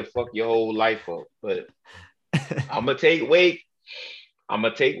out there to fuck your whole life up. But I'm gonna take Wake. And I'm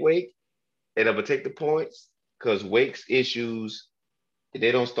gonna take the points because Wake's issues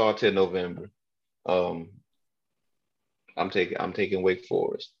they don't start till November. I'm taking Wake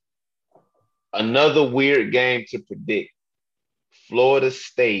Forest. Another weird game to predict: Florida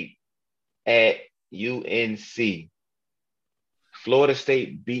State at UNC. Florida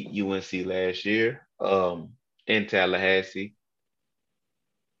State beat UNC last year in Tallahassee.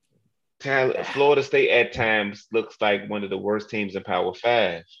 Florida State at times looks like one of the worst teams in Power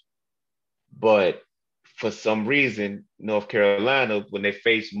 5. But for some reason, North Carolina, when they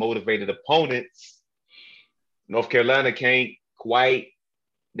face motivated opponents, North Carolina can't quite,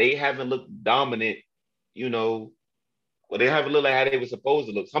 they haven't looked dominant, well, they haven't looked like how they were supposed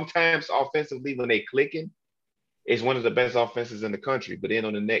to look. Sometimes offensively, when they clicking, it's one of the best offenses in the country. But then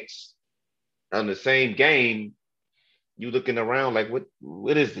on the same game, you looking around like,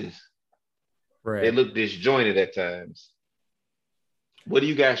 what is this? Right. They look disjointed at times. What do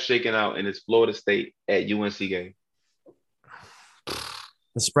you guys shaking out in this Florida State at UNC game?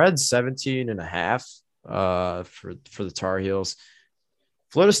 The spread's 17.5 for the Tar Heels.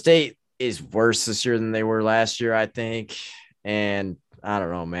 Florida State is worse this year than they were last year, I think. And I don't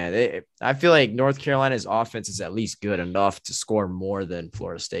know, man. I feel like North Carolina's offense is at least good enough to score more than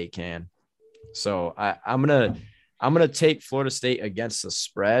Florida State can. So I'm gonna take Florida State against the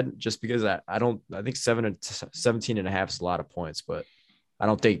spread just because I think 17.5 is a lot of points, but I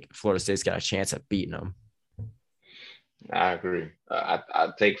don't think Florida State's got a chance at beating them. I agree.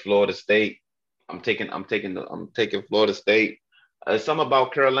 I take Florida State. I'm taking Florida State. Something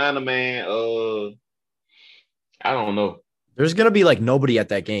about Carolina, man. I don't know. There's gonna be like nobody at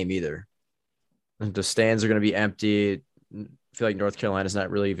that game either. The stands are gonna be empty. I feel like North Carolina's not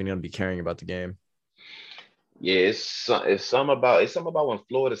really even gonna be caring about the game. Yeah, it's something about when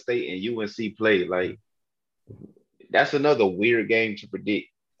Florida State and UNC play. Like that's another weird game to predict.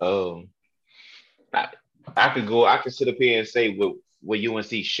 I could sit up here and say what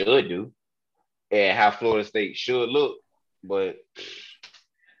UNC should do and how Florida State should look, but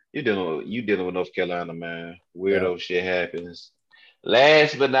you dealing with North Carolina, man. Weirdo shit happens.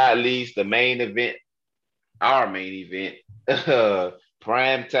 Last but not least, our main event,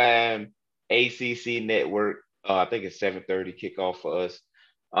 prime time ACC network. I think it's 7:30 kickoff for us.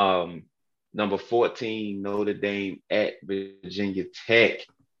 Number 14, Notre Dame at Virginia Tech.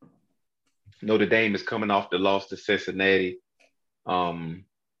 Notre Dame is coming off the loss to Cincinnati.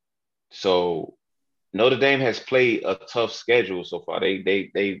 So Notre Dame has played a tough schedule so far.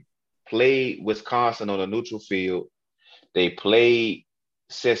 They played Wisconsin on a neutral field. They played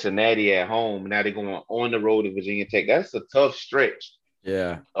Cincinnati at home. Now they're going on the road to Virginia Tech. That's a tough stretch.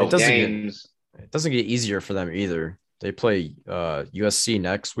 Yeah. Of games. It doesn't get easier for them either. They play USC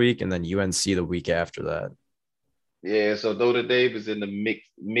next week and then UNC the week after that. Yeah, so Notre Dame is in the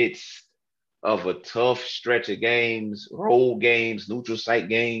midst of a tough stretch of games, road games, neutral site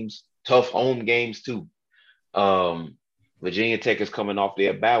games, tough home games too. Virginia Tech is coming off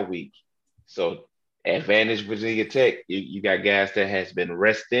their bye week. So advantage Virginia Tech, you got guys that has been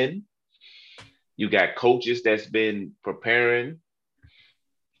resting. You got coaches that's been preparing.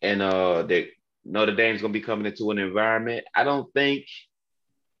 And Notre Dame's going to be coming into an environment. I don't think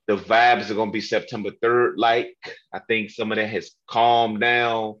the vibes are going to be September 3rd. Like, I think some of that has calmed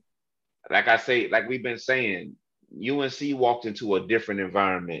down. Like we've been saying, UNC walked into a different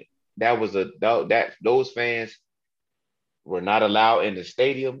environment. Those fans were not allowed in the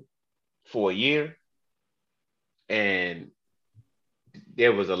stadium for a year. And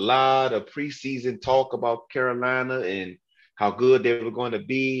there was a lot of preseason talk about Carolina and how good they were going to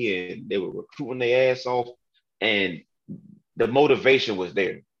be, and they were recruiting their ass off, and the motivation was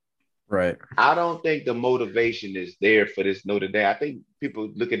there. Right. I don't think the motivation is there for this Notre Dame. I think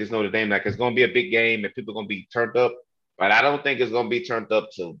people look at this Notre Dame like it's going to be a big game and people are going to be turned up, but I don't think it's going to be turned up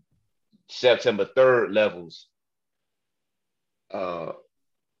to September 3rd levels. Uh,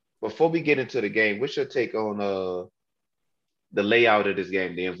 Before we get into the game, what's your take on the layout of this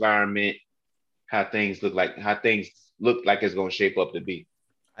game, the environment, how things look like it's going to shape up to be?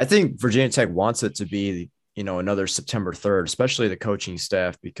 I think Virginia Tech wants it to be, another September 3rd, especially the coaching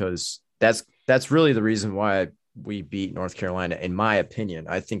staff, because that's really the reason why we beat North Carolina, in my opinion.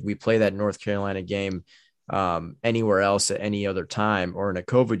 I think we play that North Carolina game anywhere else at any other time, or in a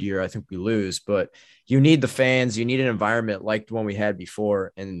COVID year, I think we lose. But you need the fans, you need an environment like the one we had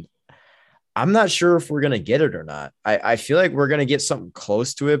before. And I'm not sure if we're going to get it or not. I feel like we're going to get something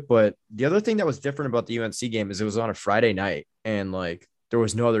close to it. But the other thing that was different about the UNC game is it was on a Friday night, and like there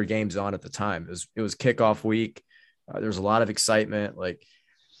was no other games on at the time. It was kickoff week. There was a lot of excitement. Like,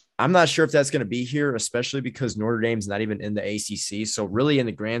 I'm not sure if that's going to be here, especially because Notre Dame's not even in the ACC. So really, in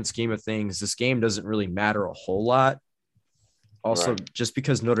the grand scheme of things, this game doesn't really matter a whole lot. Also, Right. just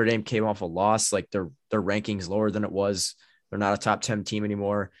because Notre Dame came off a loss, like their rankings lower than it was. They're not a top 10 team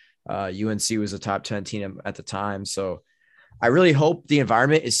anymore. UNC was a top 10 team at the time. So I really hope the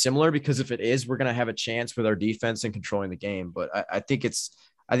environment is similar, because if it is, we're going to have a chance with our defense and controlling the game. But I think it's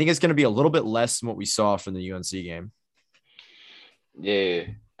going to be a little bit less than what we saw from the UNC game. Yeah.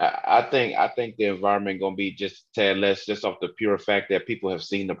 I think the environment gonna be just a tad less, just off the pure fact that people have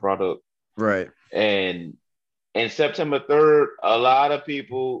seen the product. Right. And September 3rd, a lot of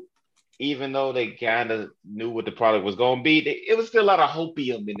people, even though they kind of knew what the product was gonna be, it was still a lot of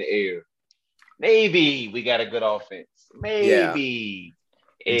hopium in the air. Maybe we got a good offense. Yeah, Maybe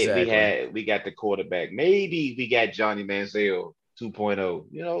exactly. we got the quarterback. Maybe we got Johnny Manziel 2.0.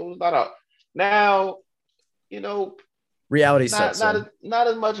 A lot of now, you know, Reality sets in. not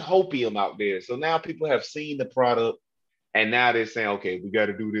as much hopium out there. So now people have seen the product, and now they're saying, okay, we got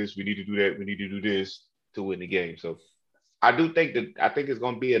to do this, we need to do that, we need to do this to win the game. So I think it's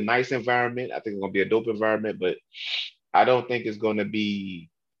going to be a nice environment. I think it's going to be a dope environment, but I don't think it's going to be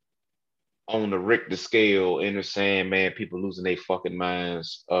on the Richter scale in the saying, man, people losing their fucking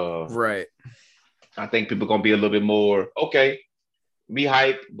minds. Right. I think people are going to be a little bit more okay, be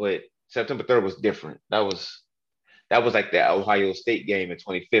hyped, but September 3rd was different. That was like that Ohio State game in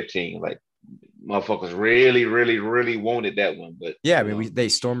 2015. Like motherfuckers really, really, really wanted that one, but Yeah, I mean, they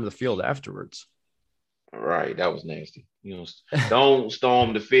stormed the field afterwards. right, that was nasty. Don't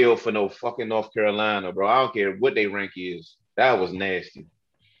storm the field for no fucking North Carolina, bro. I don't care what they rank is. That was nasty.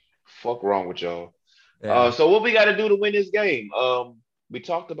 Fuck wrong with y'all. Yeah. So what we got to do to win this game? We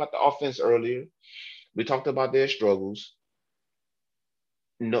talked about the offense earlier. We talked about their struggles.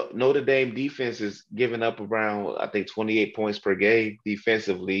 Notre Dame defense is giving up around, I think, 28 points per game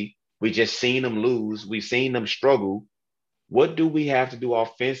defensively. We just seen them lose. We've seen them struggle. What do we have to do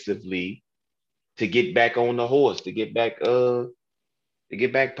offensively to get back on the horse, to get back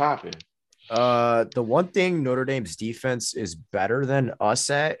popping? The one thing Notre Dame's defense is better than us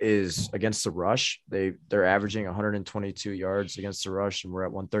at is against the rush. They're averaging 122 yards against the rush, and we're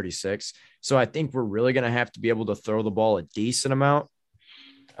at 136. So I think we're really going to have to be able to throw the ball a decent amount.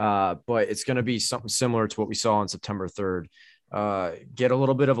 But it's going to be something similar to what we saw on September 3rd. Get a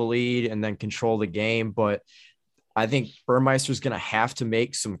little bit of a lead and then control the game. But I think Burmeister's going to have to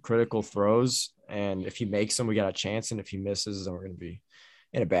make some critical throws. And if he makes them, we got a chance. And if he misses, then we're going to be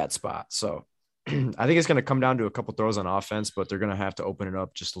in a bad spot. So I think it's going to come down to a couple throws on offense, but they're going to have to open it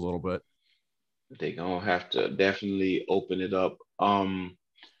up just a little bit. They're gonna have to definitely open it up.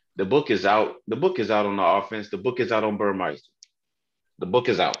 The book is out. The book is out on the offense. The book is out on Burmeister. The book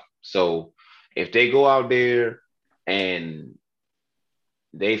is out. So if they go out there and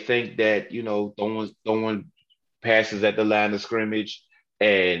they think that, throwing passes at the line of scrimmage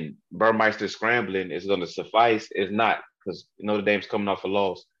and Burmeister scrambling is going to suffice, it's not, because Notre Dame's coming off a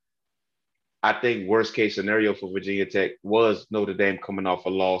loss. I think worst case scenario for Virginia Tech was Notre Dame coming off a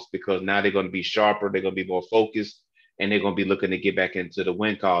loss, because now they're going to be sharper, they're going to be more focused, and they're going to be looking to get back into the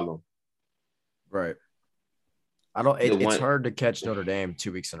win column. Right. The It's one, hard to catch Notre Dame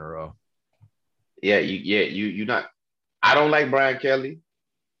 2 weeks in a row. you not. I don't like Brian Kelly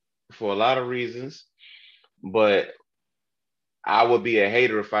for a lot of reasons, but I would be a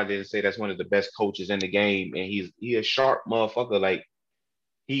hater if I didn't say that's one of the best coaches in the game, and he a sharp motherfucker. Like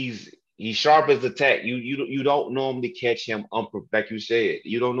he's sharp as the tack. You don't normally catch him like you said.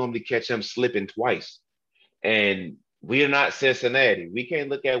 You don't normally catch him slipping twice. And we are not Cincinnati. We can't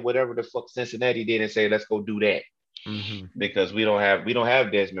look at whatever the fuck Cincinnati did and say let's go do that, Mm-hmm. because we don't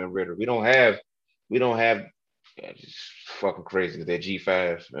have Desmond Ritter. We don't have yeah, just fucking crazy. They're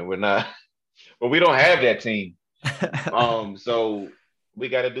G5 and we're not. But we don't have that team. So we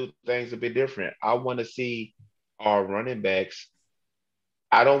got to do things a bit different. I want to see our running backs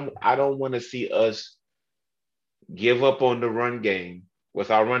I don't want to see us give up on the run game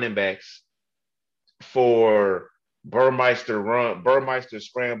with our running backs for Burmeister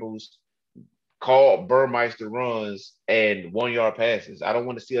scrambles, call Burmeister runs, and 1 yard passes. I don't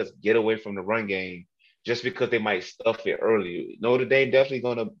want to see us get away from the run game just because they might stuff it early. Notre Dame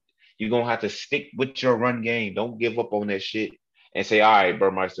definitely you're gonna have to stick with your run game. Don't give up on that shit and say, all right,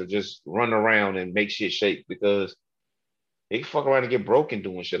 Burmeister, just run around and make shit shake because they can fuck around and get broken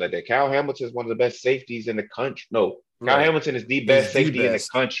doing shit like that. Kyle Hamilton is one of the best safeties in the country. No, Kyle Right. Hamilton is the He's best the safety in the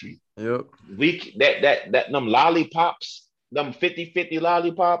best. country. Yep. Them lollipops, them 50-50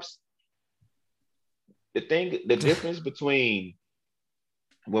 lollipops. The difference between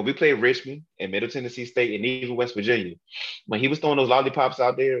when we played Richmond and Middle Tennessee State and even West Virginia, when he was throwing those lollipops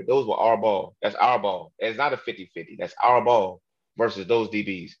out there, those were our ball. That's our ball. It's not a 50-50. That's our ball versus those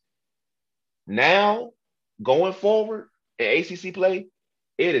DBs. Now, going forward in ACC play,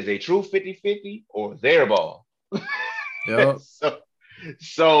 it is a true 50-50 or their ball. Yep.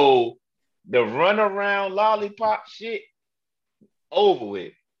 So the run around lollipop shit, over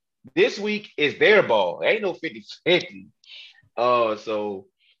with. This week is their ball. Ain't no 50-50. So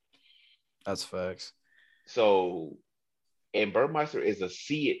That's facts. And Burmeister is a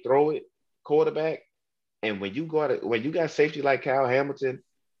see it, throw it quarterback. And when you got safety like Kyle Hamilton,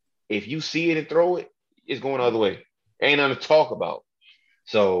 if you see it and throw it, it's going the other way. Ain't nothing to talk about.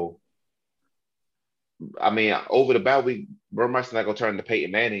 So, I mean, over the bye week, Burmeister's not gonna turn to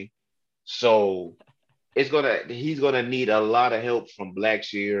Peyton Manning. So he's gonna need a lot of help from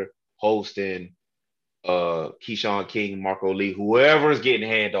Blackshear, Holston, Keyshawn King, Marco Lee, whoever's getting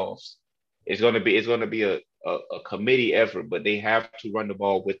handoffs. It's gonna be a committee effort, but they have to run the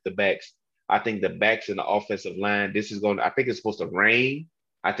ball with the backs. I think the backs in the offensive line. I think it's supposed to rain.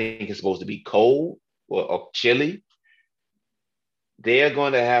 I think it's supposed to be cold or chilly. They're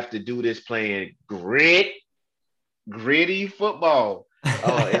going to have to do this playing gritty football.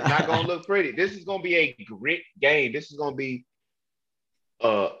 It's not going to look pretty. This is going to be a grit game. This is going to be,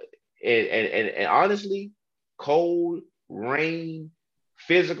 and honestly, cold, rain,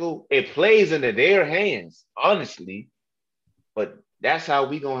 physical. It plays into their hands, honestly. But that's how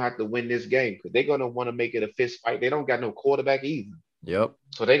we going to have to win this game because they're going to want to make it a fist fight. They don't got no quarterback either. Yep.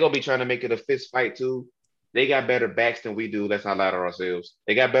 So they're going to be trying to make it a fist fight too. They got better backs than we do. Let's not lie to ourselves.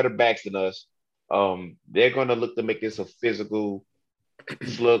 They got better backs than us. They're going to look to make this a physical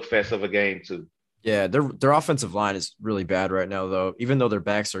slugfest of a game too. Yeah, their offensive line is really bad right now, though. Even though their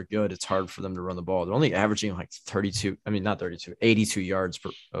backs are good, it's hard for them to run the ball. They're only averaging like 82 yards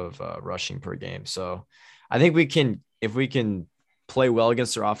of rushing per game. So I think if we can play well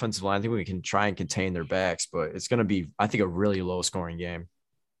against their offensive line, I think we can try and contain their backs, but it's going to be, I think, a really low scoring game.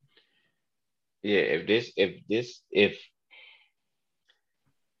 Yeah, if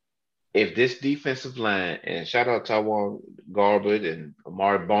this defensive line, and shout out Taiwan Garbett and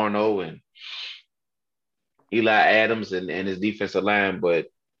Amari Barno and Eli Adams and his defensive line, but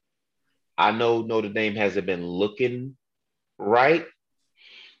I know Notre Dame hasn't been looking right,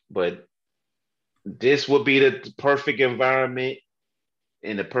 but this would be the perfect environment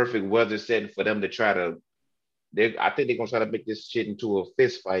and the perfect weather setting for them to try to. I think they're gonna try to make this shit into a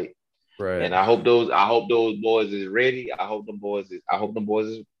fist fight. Right. And I hope those boys is ready. I hope them boys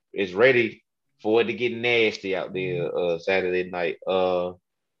is ready for it to get nasty out there Saturday night.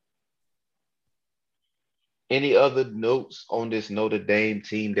 Any other notes on this Notre Dame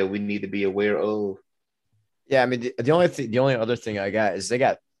team that we need to be aware of? Yeah, I mean the only other thing I got is they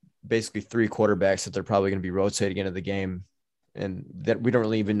got basically 3 quarterbacks that they're probably going to be rotating into the game, and that we don't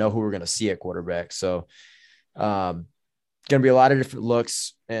really even know who we're going to see at quarterback. So, going to be a lot of different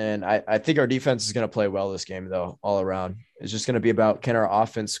looks, and I think our defense is going to play well this game, though, all around. It's just going to be about, can our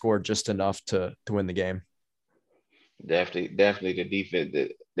offense score just enough to win the game? Definitely the defense.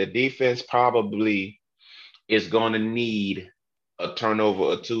 The defense probably is going to need a turnover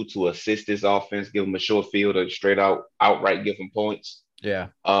or two to assist this offense, give them a short field or straight outright give them points. Yeah.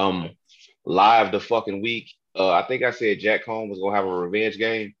 Live the fucking week. I think I said Jack Cohn was going to have a revenge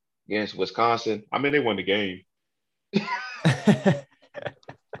game against Wisconsin. I mean, they won the game.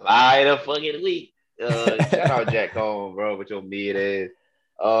 Lie the fucking week. Shout out Jack Cohn, bro, with your mid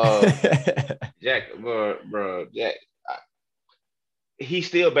ass. Jack, bro, Jack. He's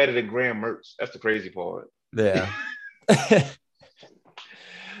still better than Graham Mertz. That's the crazy part. Yeah.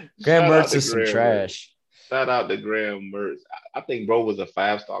 Graham Mertz is some trash. Shout out to Graham Mertz. I think bro was a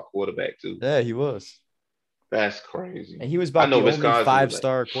 5-star quarterback too. Yeah, he was. That's crazy. And he was about the only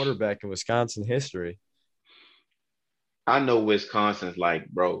 5-star quarterback in Wisconsin history. I know Wisconsin's like,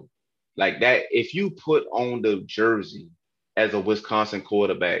 bro, like that. If you put on the jersey as a Wisconsin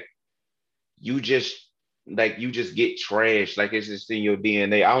quarterback, you just you just get trashed. Like it's just in your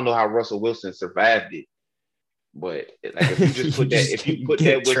DNA. I don't know how Russell Wilson survived it, but like if you just put that if you put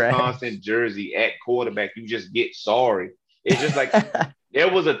that Wisconsin jersey at quarterback, you just get sorry. It's just like there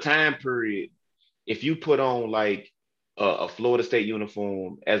was a time period if you put on like a Florida State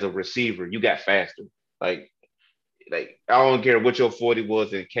uniform as a receiver, you got faster. Like I don't care what your 40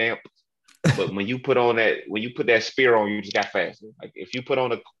 was in camp, but when you put that spear on, you just got faster. Like if you put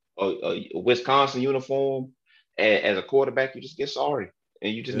on a Wisconsin uniform as a quarterback, you just get sorry,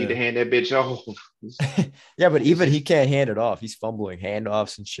 and you just need to hand that bitch off. Yeah, but even he can't hand it off. He's fumbling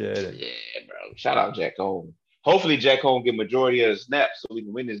handoffs and shit. Yeah, bro. Shout out Jack Holm. Hopefully Jack Holm get majority of the snaps so we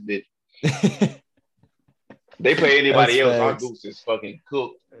can win this bitch. They play anybody else, our goose is fucking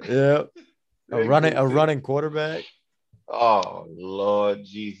cooked. Yeah. A running quarterback. Oh Lord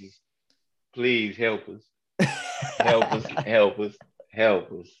Jesus. Please help us. Help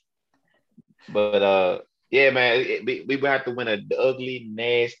us. But yeah, man, we would have to win an ugly,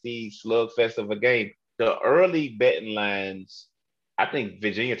 nasty slugfest of a game. The early betting lines, I think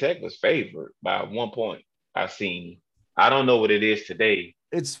Virginia Tech was favored by 1 point. I've seen. I don't know what it is today.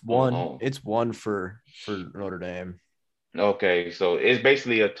 It's one. It's one for Notre Dame. Okay, so it's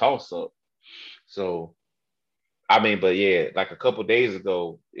basically a toss-up. So, I mean, but yeah, like a couple days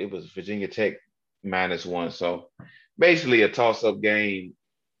ago, it was Virginia Tech -1. So, basically a toss-up game.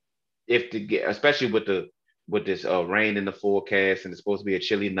 Especially with this rain in the forecast, and it's supposed to be a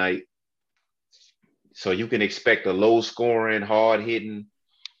chilly night, so you can expect a low-scoring, hard-hitting,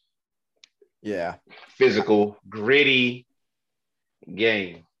 physical, gritty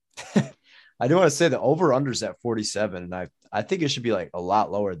game. I do want to say the over-under's at 47, and I think it should be like a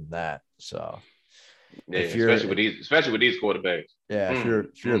lot lower than that. So, yeah, especially with these quarterbacks. Yeah,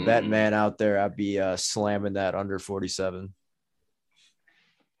 if you're a betting man out there, I'd be slamming that under 47.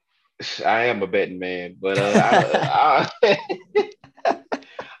 I am a betting man, but I'm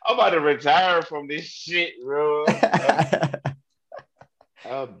about to retire from this shit, bro.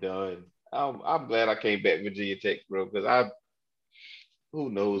 I'm done. I'm glad I can't bet Virginia Tech, bro, because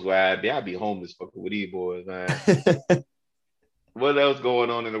who knows where I'd be homeless fucking with these boys, man. What else going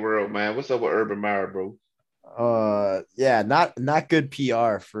on in the world, man? What's up with Urban Meyer, bro? Yeah, not good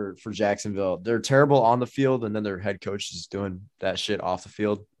PR for Jacksonville. They're terrible on the field, and then their head coach is doing that shit off the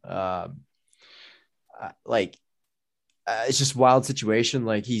field. It's just a wild situation.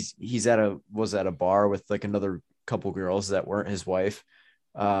 Like he's was at a bar with like another couple girls that weren't his wife.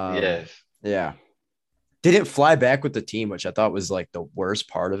 Yes. Yeah. Didn't fly back with the team, which I thought was like the worst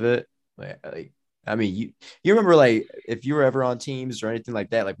part of it. Like I mean, you remember like if you were ever on teams or anything like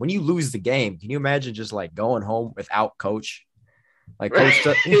that, like when you lose the game, can you imagine just like going home without coach? Like coach,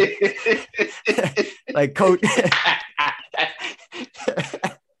 like coach,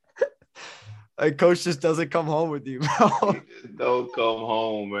 like coach just doesn't come home with you, bro. Don't come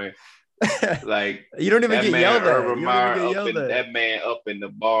home, man. Like you don't even get yelled at. That man up in the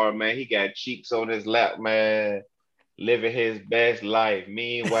bar, man. He got cheeks on his lap, man. Living his best life.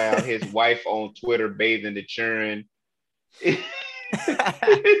 Meanwhile, his wife on Twitter bathing the churn.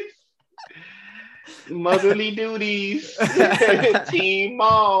 Motherly duties. Team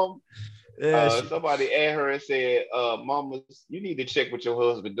mom. Yeah, somebody at her and said, Mama, you need to check what your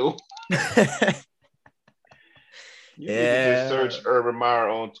husband doing. You need to just search Urban Meyer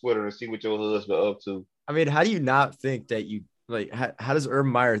on Twitter and see what your husband up to. I mean, how do you not think that you like? How does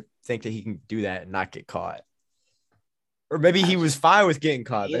Urban Meyer think that he can do that and not get caught? Or maybe he was fine with getting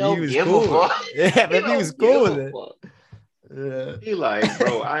caught. Maybe he was cool. Yeah, maybe he was cool with it. Yeah. He like,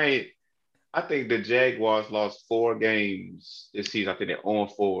 bro, I think the Jaguars lost 4 games this season. I think they're on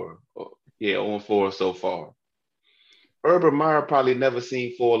 4. Yeah, on 4 so far. Urban Meyer probably never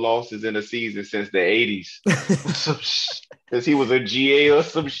seen 4 losses in a season since the 80s. Because he was a GA or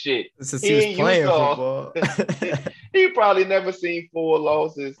some shit. Since he was playing football. He probably never seen 4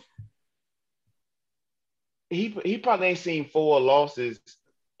 losses. He probably ain't seen 4 losses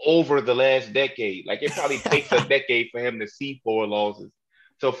over the last decade. Like it probably takes a decade for him to see 4 losses.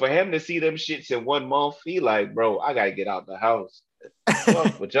 So for him to see them shits in 1 month, he like, bro, I gotta get out the house.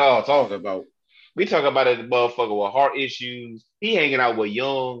 Fuck what y'all talking about. We talking about a motherfucker with heart issues. He hanging out with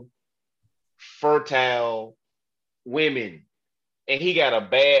young, fertile women, and he got a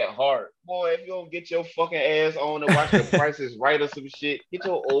bad heart. Boy, if you don't get your fucking ass on and watch The Price is Right or some shit, get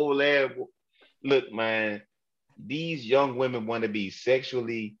your old ass. Look, man, these young women want to be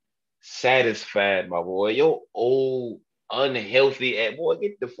sexually satisfied, my boy. Your old, unhealthy ass, boy,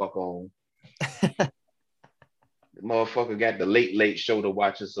 get the fuck on. Motherfucker got the late show to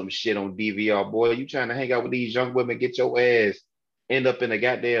watching some shit on DVR. Boy, you trying to hang out with these young women, get your ass end up in a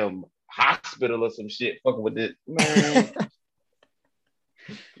goddamn hospital or some shit fucking with this. Man.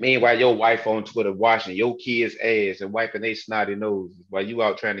 Meanwhile, your wife on Twitter washing your kids' ass and wiping their snotty noses while you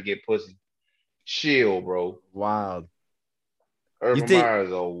out trying to get pussy. Chill, bro. Wild. Urban Meyer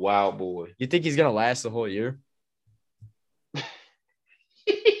is a wild boy. You think he's gonna last the whole year?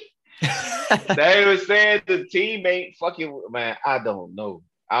 They were saying the team ain't fucking, man. I don't know.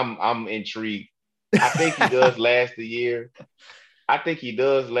 I'm intrigued. I think he does last a year. I think he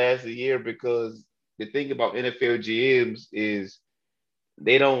does last a year because the thing about NFL GMs is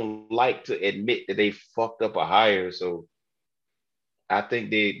they don't like to admit that they fucked up a hire. So I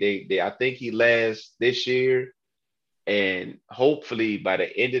think I think he lasts this year, and hopefully by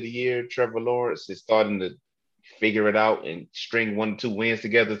the end of the year, Trevor Lawrence is starting to figure it out and string 1-2 wins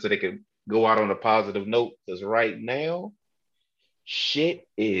together so they can go out on a positive note. Because right now, shit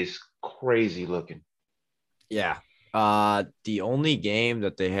is crazy looking. Yeah. The only game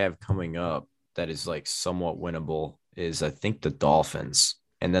that they have coming up that is like somewhat winnable is I think the Dolphins,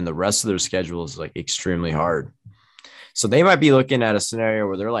 and then the rest of their schedule is like extremely hard. So they might be looking at a scenario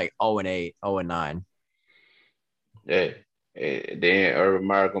where they're like 0-8, 0-9. Yeah. Then Urban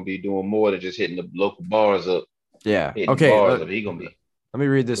Meyer gonna be doing more than just hitting the local bars up. Yeah. Okay. He gonna be. Let me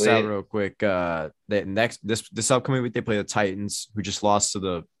read this out real quick. This upcoming week they play the Titans, who just lost to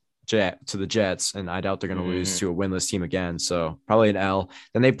the Jets, and I doubt they're going to lose to a winless team again. So probably an L.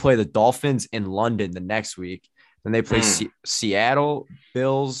 Then they play the Dolphins in London the next week. Then they play Seattle,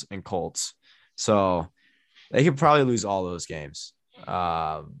 Bills, and Colts. So they could probably lose all those games.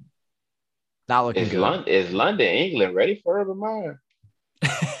 Not looking good. Is London, England ready for Urban Meyer?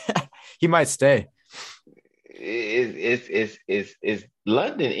 He might stay. Is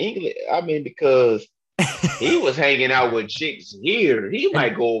London, England? I mean, because he was hanging out with chicks here. He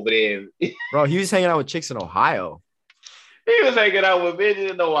might go over there. Bro, he was hanging out with chicks in Ohio. He was hanging out with men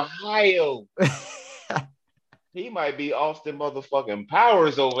in Ohio. He might be Austin motherfucking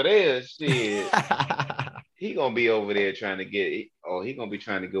Powers over there. Shit. He gonna be over there trying to get. He gonna be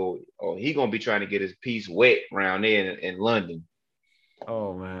trying to go. He gonna be trying to get his piece wet around there in London.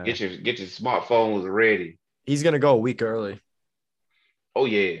 Oh man, get your smartphones ready. He's gonna go a week early. Oh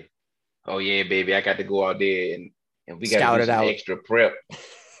yeah, baby. I got to go out there and we got to do some extra prep.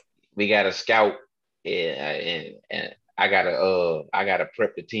 We got to scout and I gotta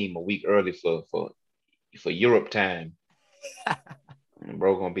prep the team a week early for Europe time. And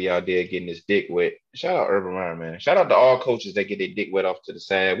bro gonna be out there getting his dick wet. Shout out Urban Meyer, man. Shout out to all coaches that get their dick wet off to the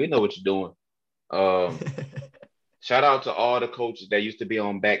side. We know what you're doing. Shout out to all the coaches that used to be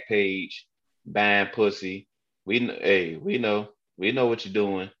on Backpage buying pussy. We know what you're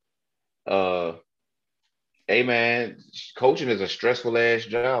doing. Hey man, coaching is a stressful ass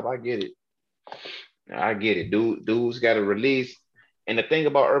job. I get it. Dude's got to release. And the thing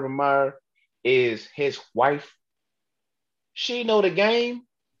about Urban Meyer is his wife. She know the game,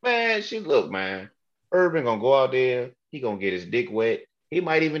 man. Man. Urban gonna go out there. He gonna get his dick wet. He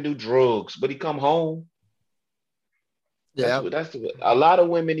might even do drugs, but he come home. Yeah, a lot of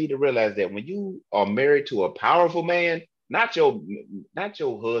women need to realize that when you are married to a powerful man, not your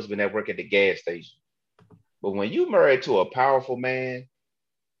husband that work at the gas station, but when you married to a powerful man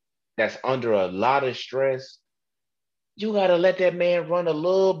that's under a lot of stress, you gotta let that man run a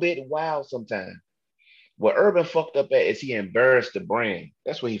little bit wild sometimes. What Urban fucked up at is he embarrassed the brand.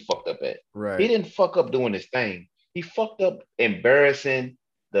 That's what he fucked up at. Right. He didn't fuck up doing his thing. He fucked up embarrassing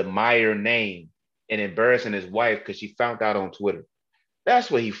the Meyer name and embarrassing his wife because she found out on Twitter.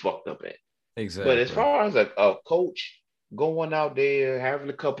 That's what he fucked up at. Exactly. But as far as a coach going out there, having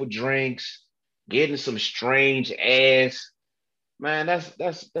a couple drinks, getting some strange ass, man,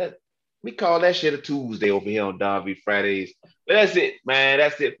 that's we call that shit a Tuesday over here on Don V Fridays. But that's it, man.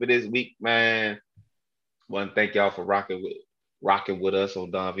 That's it for this week, man. Want to thank y'all for rocking with us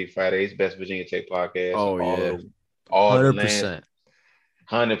on Don V Fridays, Best Virginia Tech Podcast. Oh yeah, all 100%.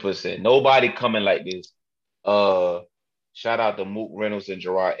 100%. Nobody coming like this. Shout out to Mook Reynolds and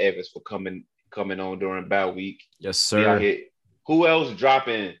Gerard Evans for coming on during bye week. Yes, sir. Who else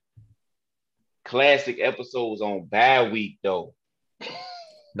dropping classic episodes on bye week though?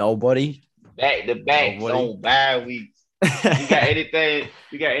 Nobody. Back to backs on bye weeks. You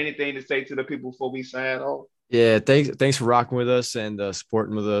got anything to say to the people before we sign off? Yeah, thanks for rocking with us and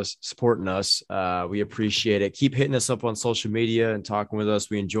supporting us. We appreciate it. Keep hitting us up on social media and talking with us.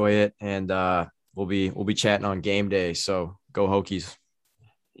 We enjoy it, and we'll be chatting on game day. So go Hokies!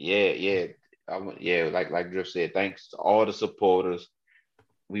 Yeah. Like Drift said, thanks to all the supporters.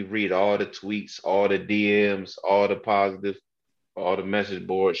 We read all the tweets, all the DMs, all the positive, all the message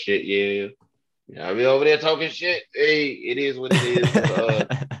board shit. Yeah. I be over there talking shit. Hey, it is what it is.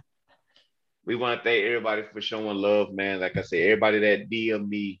 We want to thank everybody for showing love, man. Like I said, everybody that DM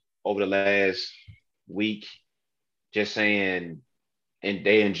me over the last week, just saying, and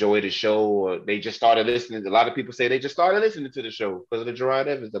they enjoy the show, or they just started listening. A lot of people say they just started listening to the show because of the Gerard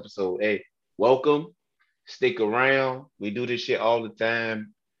Evans episode. Hey, welcome. Stick around. We do this shit all the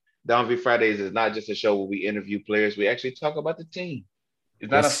time. Downview Fridays is not just a show where we interview players. We actually talk about the team. It's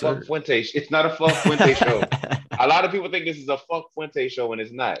not a fuck Fuente. It's not a fuck Fuente show. A lot of people think this is a fuck Fuente show, and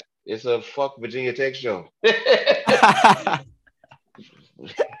it's not. It's a fuck Virginia Tech show.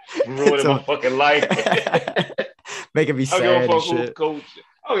 Ruining my fucking life. Making me sad. I don't give a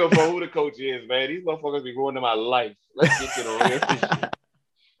fuck who the coach is, man. These motherfuckers be ruining my life. Let's get to the real shit.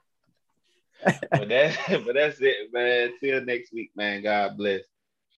 But that's it, man. Till next week, man. God bless.